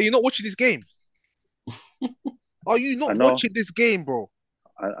watching. Are you not watching this game? Are you I not know. watching this game, bro?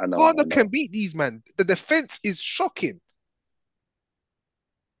 I know. Ghana I can know. beat these man. The defense is shocking.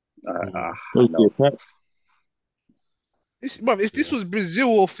 I Thank know. you, Pat. This was Brazil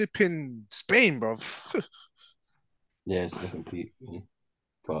or flipping Spain, bro. Yeah, it's looking peak.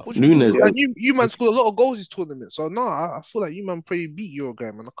 But What do you mean? Nunes. Yeah. And you man scored a lot of goals this tournament. So no, I feel like you man probably beat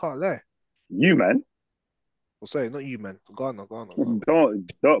Uruguay, man. I can't lie. You, man. Well, sorry, not you, man. Ghana. Don't,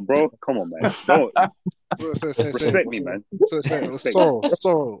 bro. Come on, man. Don't respect me, man. Sorrow.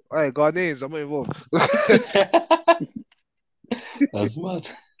 Hey, Ghanaians, I'm not involved. that's mad.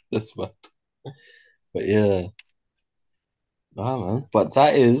 That's mad. But yeah. Nah, man. But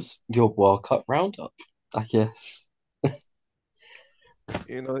that is your World Cup roundup, I guess.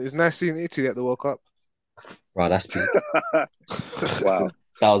 You know, it's nice seeing Italy at the World Cup. Right, that's peak. Wow.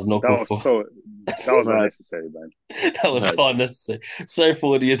 That was not That good for. was unnecessary, man. That was so unnecessary. Sorry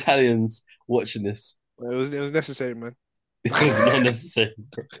for all the Italians watching this. It was necessary, man. It was not necessary.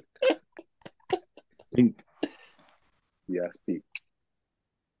 Yeah, speak.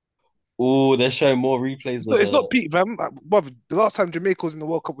 Oh, they're showing more replays No, of it's not peak, fam. Bruv, the last time Jamaica was in the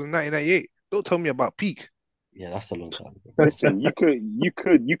World Cup was in 1998. Don't tell me about peak. Yeah, that's a long time ago. Listen, you could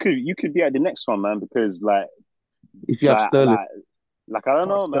be at the next one, man, because If you have Sterling, I don't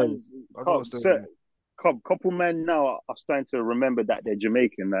know, Sterling. man. I know Sterling. Couple men now are starting to remember that they're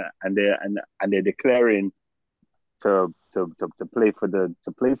Jamaican and they're declaring to play for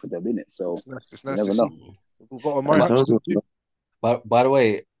them in it. So It's you nice never to know. see. We've got a I Murray told Hutchinson you, too. By the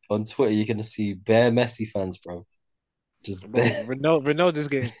way, on Twitter you're gonna see bare Messi fans, bro. Just Bro, bare. Ronaldo's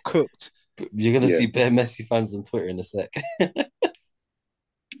getting cooked. You're gonna Yeah. see bare Messi fans on Twitter in a sec.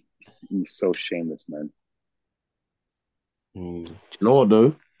 He's so shameless, man. you know what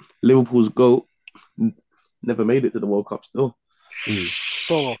though? Liverpool's GOAT never made it to the World Cup still.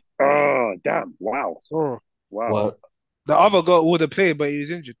 Sorrow. Oh, damn. Wow. Sorrow. Wow. What? The other guy would have played, but he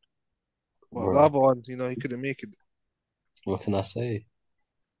was injured. Well, the Bro, other one, you know, he couldn't make it. what can I say?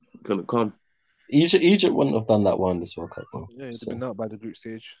 Gonna come. Egypt wouldn't have done that one this World Cup though. Yeah, he'd So, have been out by the group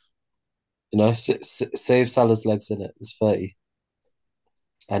stage. you know, save Salah's legs in it. It's 30.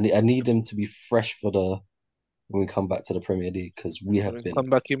 I need him to be fresh for when we come back to the Premier League because we have When he been. come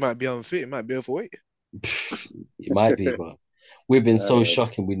back, he might be unfit. He might be overweight. It might be, but we've been so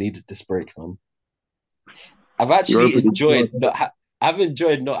shocking. We needed this break, man. I've actually enjoyed I've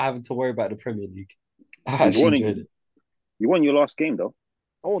enjoyed not having to worry about the Premier League. I've actually enjoyed it. You won your last game, though.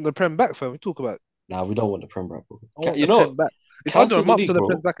 I want the Prem back, fam. We talk about it. Nah, we don't want the Prem back, bro. I want You the know, Prem back. It's cancel under a the month league, till the bro.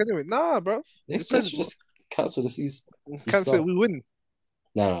 Prem's back anyway. Nah, bro. Let's Prem's- just cancel the season. Cancel it, we win.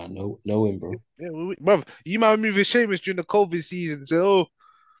 Nah, no win, bro. Yeah, we win. Bro, you might move with Seamus during the COVID season. Say, oh,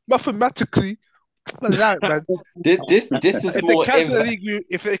 mathematically, man. This is If more. they cancel the league,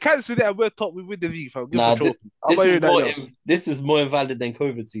 if they cancel it and we're top, we win the league, fam. Give us Nah, a trophy. this is more invalid than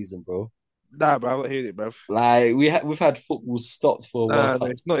COVID season, bro. Nah, bro, I'm not hearing it, bro. Like we've had football stopped for a Nah, World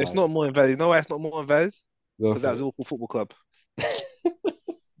no, Cup. it's not more invalid. You know why it's not more invalid? Go Because for that was it. Liverpool Football Club.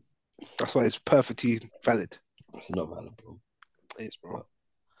 That's why it's perfectly valid. It's not valid, bro. It's bro.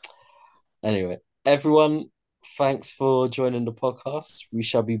 Anyway, everyone, thanks for joining the podcast. We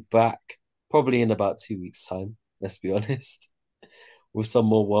shall be back probably in about 2 weeks' time, let's be honest, with some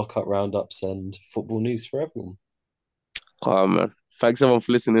more World Cup roundups and football news for everyone. Oh man. Thanks everyone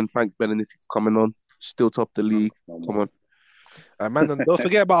for listening. Thanks Bennett for coming on. Still top the league. Come on. Man, don't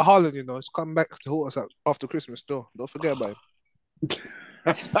forget about Haaland, you know. It's come back to haunt us after Christmas, though. Don't forget about him.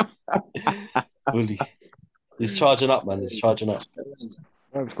 Fully. He's charging up, man. He's charging up.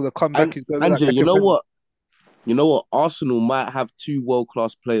 Man's gonna come back. He's gonna be Andrew, like you know Beckham. what? You know what? Arsenal might have two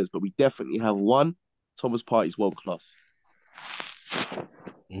world-class players, but we definitely have one. Thomas Partey's world-class.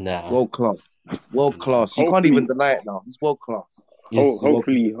 Nah. World-class. World-class. You can't even deny it now. He's world-class.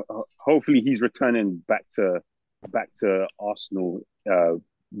 Hopefully he's returning back to Arsenal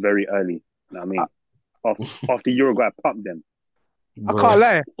very early. You know what I mean? After Uruguay pumped them. I can't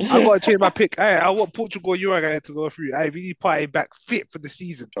lie. I gotta change my pick. Hey, I want Portugal Uruguay to go through. I really Partey back fit for the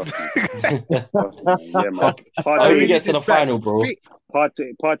season. Trust me, yeah, man. I hope he gets to the final, bro.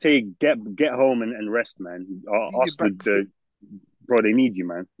 Partey, get home and rest, man. Arsenal, bro, they need you,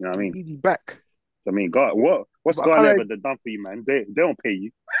 man. You know what I mean? Need you back. I mean, God, what's Garner done for you, man? They don't pay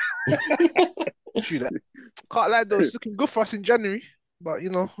you. True that. Can't lie though, it's looking good for us in January. But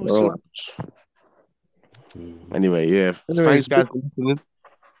we'll see what happens. Anyway, yeah. Thanks, guys, for listening.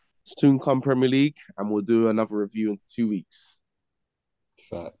 Soon come Premier League, and we'll do another review in 2 weeks.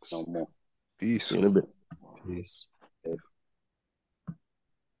 Facts. No more. Peace. See you in a bit. Peace. Yeah.